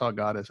only saw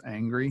God as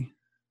angry.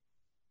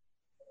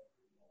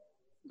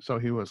 So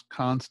he was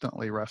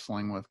constantly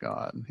wrestling with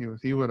God.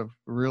 He would have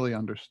really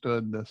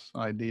understood this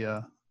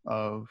idea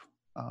of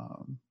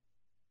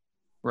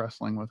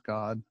wrestling with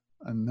God.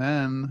 And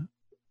then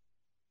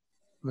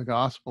the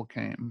gospel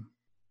came,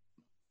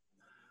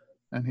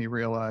 and he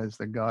realized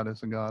that God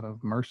is a God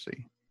of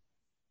mercy.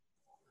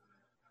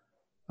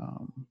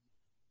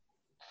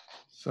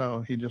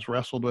 So he just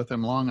wrestled with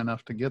him long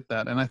enough to get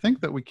that. And I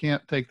think that we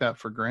can't take that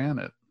for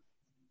granted.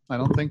 I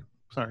don't think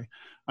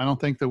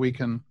that we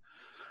can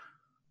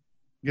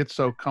get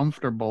so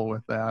comfortable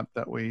with that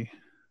we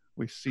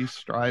cease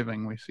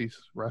striving, we cease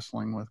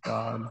wrestling with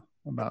God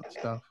about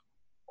stuff.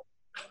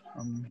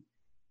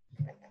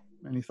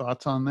 Any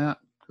thoughts on that?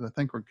 Because I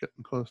think we're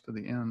getting close to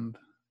the end.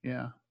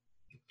 Yeah.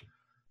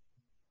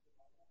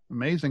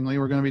 Amazingly,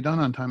 we're going to be done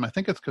on time. I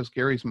think it's because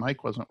Gary's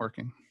mic wasn't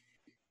working.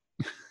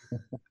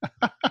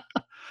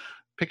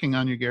 Picking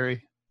on you,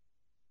 Gary.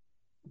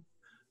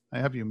 I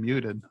have you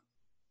muted.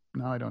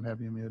 No, I don't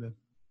have you muted.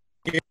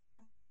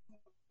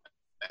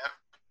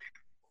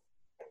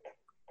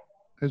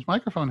 His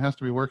microphone has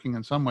to be working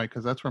in some way,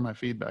 because that's where my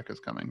feedback is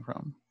coming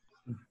from.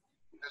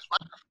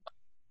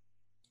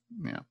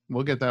 Yeah,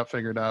 we'll get that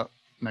figured out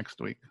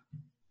next week.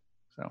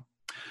 So,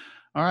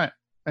 all right.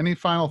 Any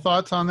final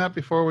thoughts on that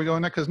before we go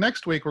next? Because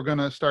next week we're going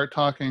to start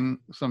talking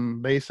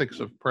some basics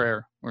of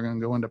prayer. We're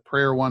going to go into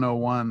Prayer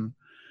 101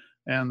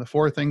 and the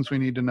 4 things we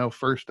need to know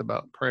first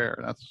about prayer.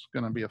 That's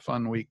going to be a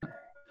fun week.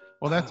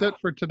 Well, that's it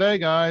for today,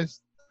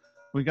 guys.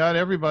 We got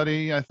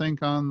everybody, I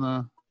think, on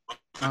the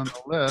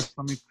list.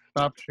 Let me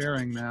stop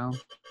sharing now.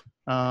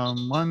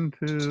 1,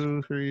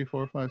 2, 3,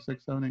 4, 5,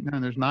 6, 7, 8,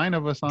 9. There's 9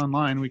 of us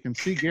online. We can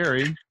see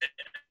Gary,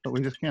 but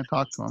we just can't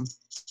talk to him.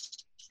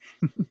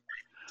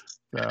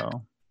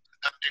 So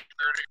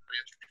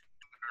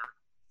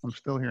I'm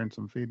still hearing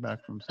some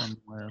feedback from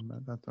somewhere,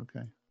 but that's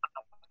okay.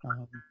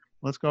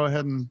 Let's go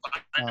ahead and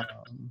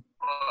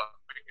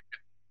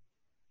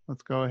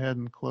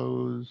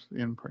close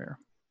in prayer.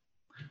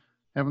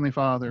 Heavenly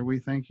Father, we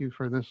thank you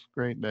for this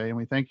great day, and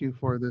we thank you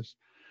for this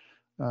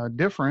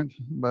different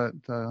but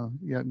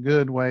yet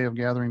good way of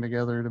gathering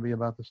together to be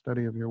about the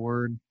study of your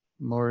word.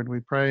 Lord, we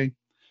pray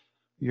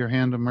your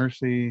hand of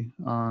mercy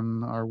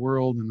on our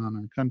world and on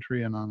our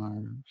country and on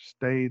our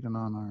state and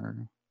on our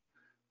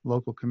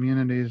local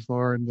communities,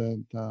 Lord,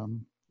 that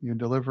you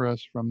deliver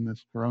us from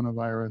this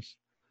coronavirus,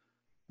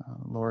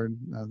 Lord,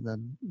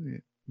 that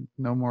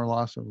no more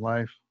loss of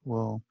life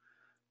will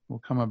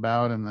come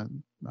about, and that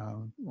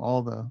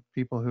all the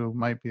people who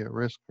might be at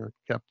risk are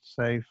kept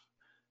safe,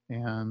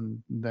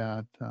 and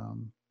that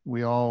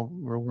we all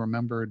will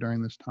remember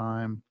during this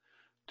time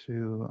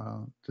to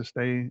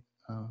stay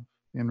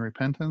in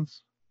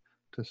repentance,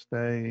 to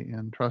stay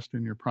in trust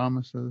in your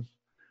promises,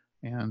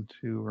 and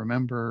to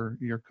remember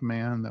your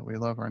command that we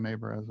love our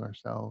neighbor as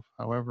ourselves.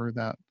 However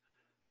that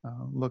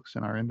looks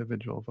in our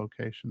individual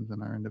vocations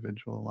and our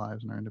individual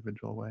lives and our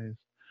individual ways.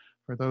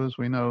 For those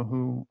we know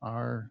who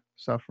are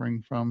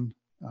suffering from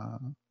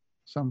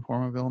some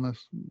form of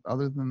illness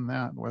other than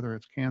that, whether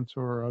it's cancer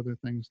or other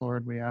things,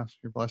 Lord, we ask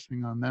your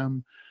blessing on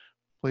them.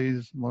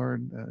 Please,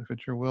 Lord, if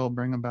it's your will,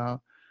 bring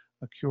about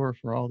a cure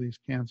for all these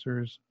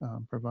cancers,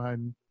 provide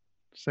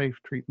safe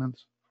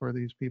treatments for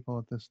these people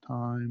at this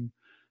time,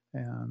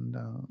 and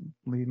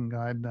lead and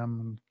guide them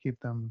and keep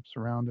them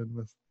surrounded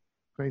with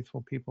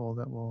faithful people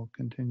that will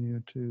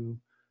continue to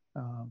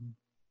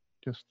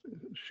just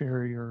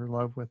share your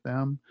love with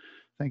them.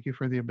 Thank you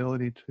for the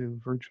ability to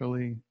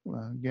virtually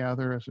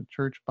gather as a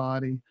church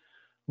body.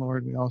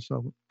 Lord, we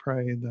also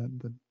pray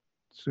that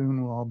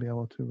soon we'll all be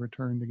able to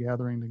return to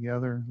gathering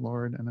together,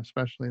 Lord, and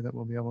especially that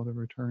we'll be able to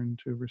return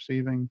to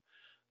receiving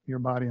your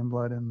body and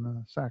blood in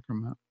the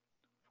sacrament.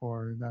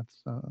 For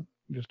that's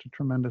just a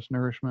tremendous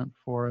nourishment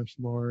for us,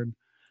 Lord,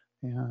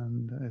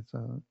 and it's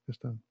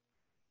just a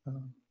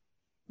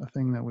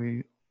thing that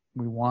we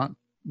want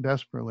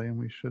desperately, and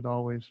we should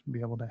always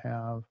be able to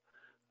have.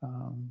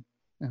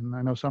 And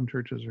I know some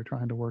churches are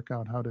trying to work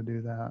out how to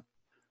do that,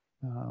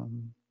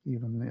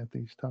 even at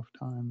these tough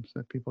times,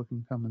 that people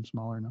can come in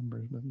smaller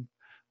numbers. But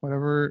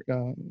whatever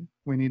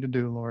we need to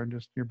do, Lord,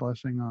 just your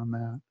blessing on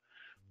that.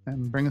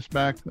 And bring us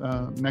back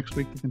next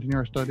week to continue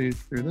our study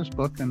through this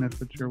book. And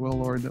if it's your will,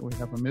 Lord, that we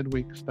have a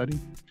midweek study,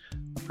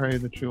 I pray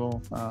that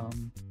you'll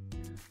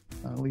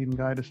lead and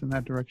guide us in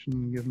that direction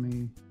and give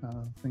me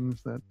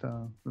things that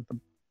the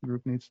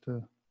group needs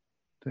to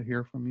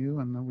hear from you,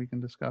 and that we can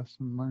discuss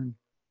and learn.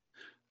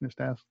 Just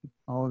ask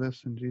all of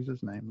this in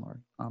Jesus' name, Lord.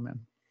 Amen.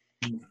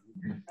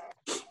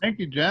 Thank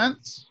you,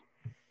 gents.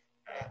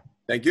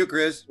 Thank you,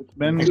 Chris. It's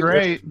been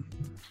great.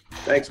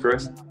 Thanks,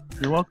 Chris.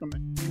 You're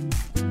welcome.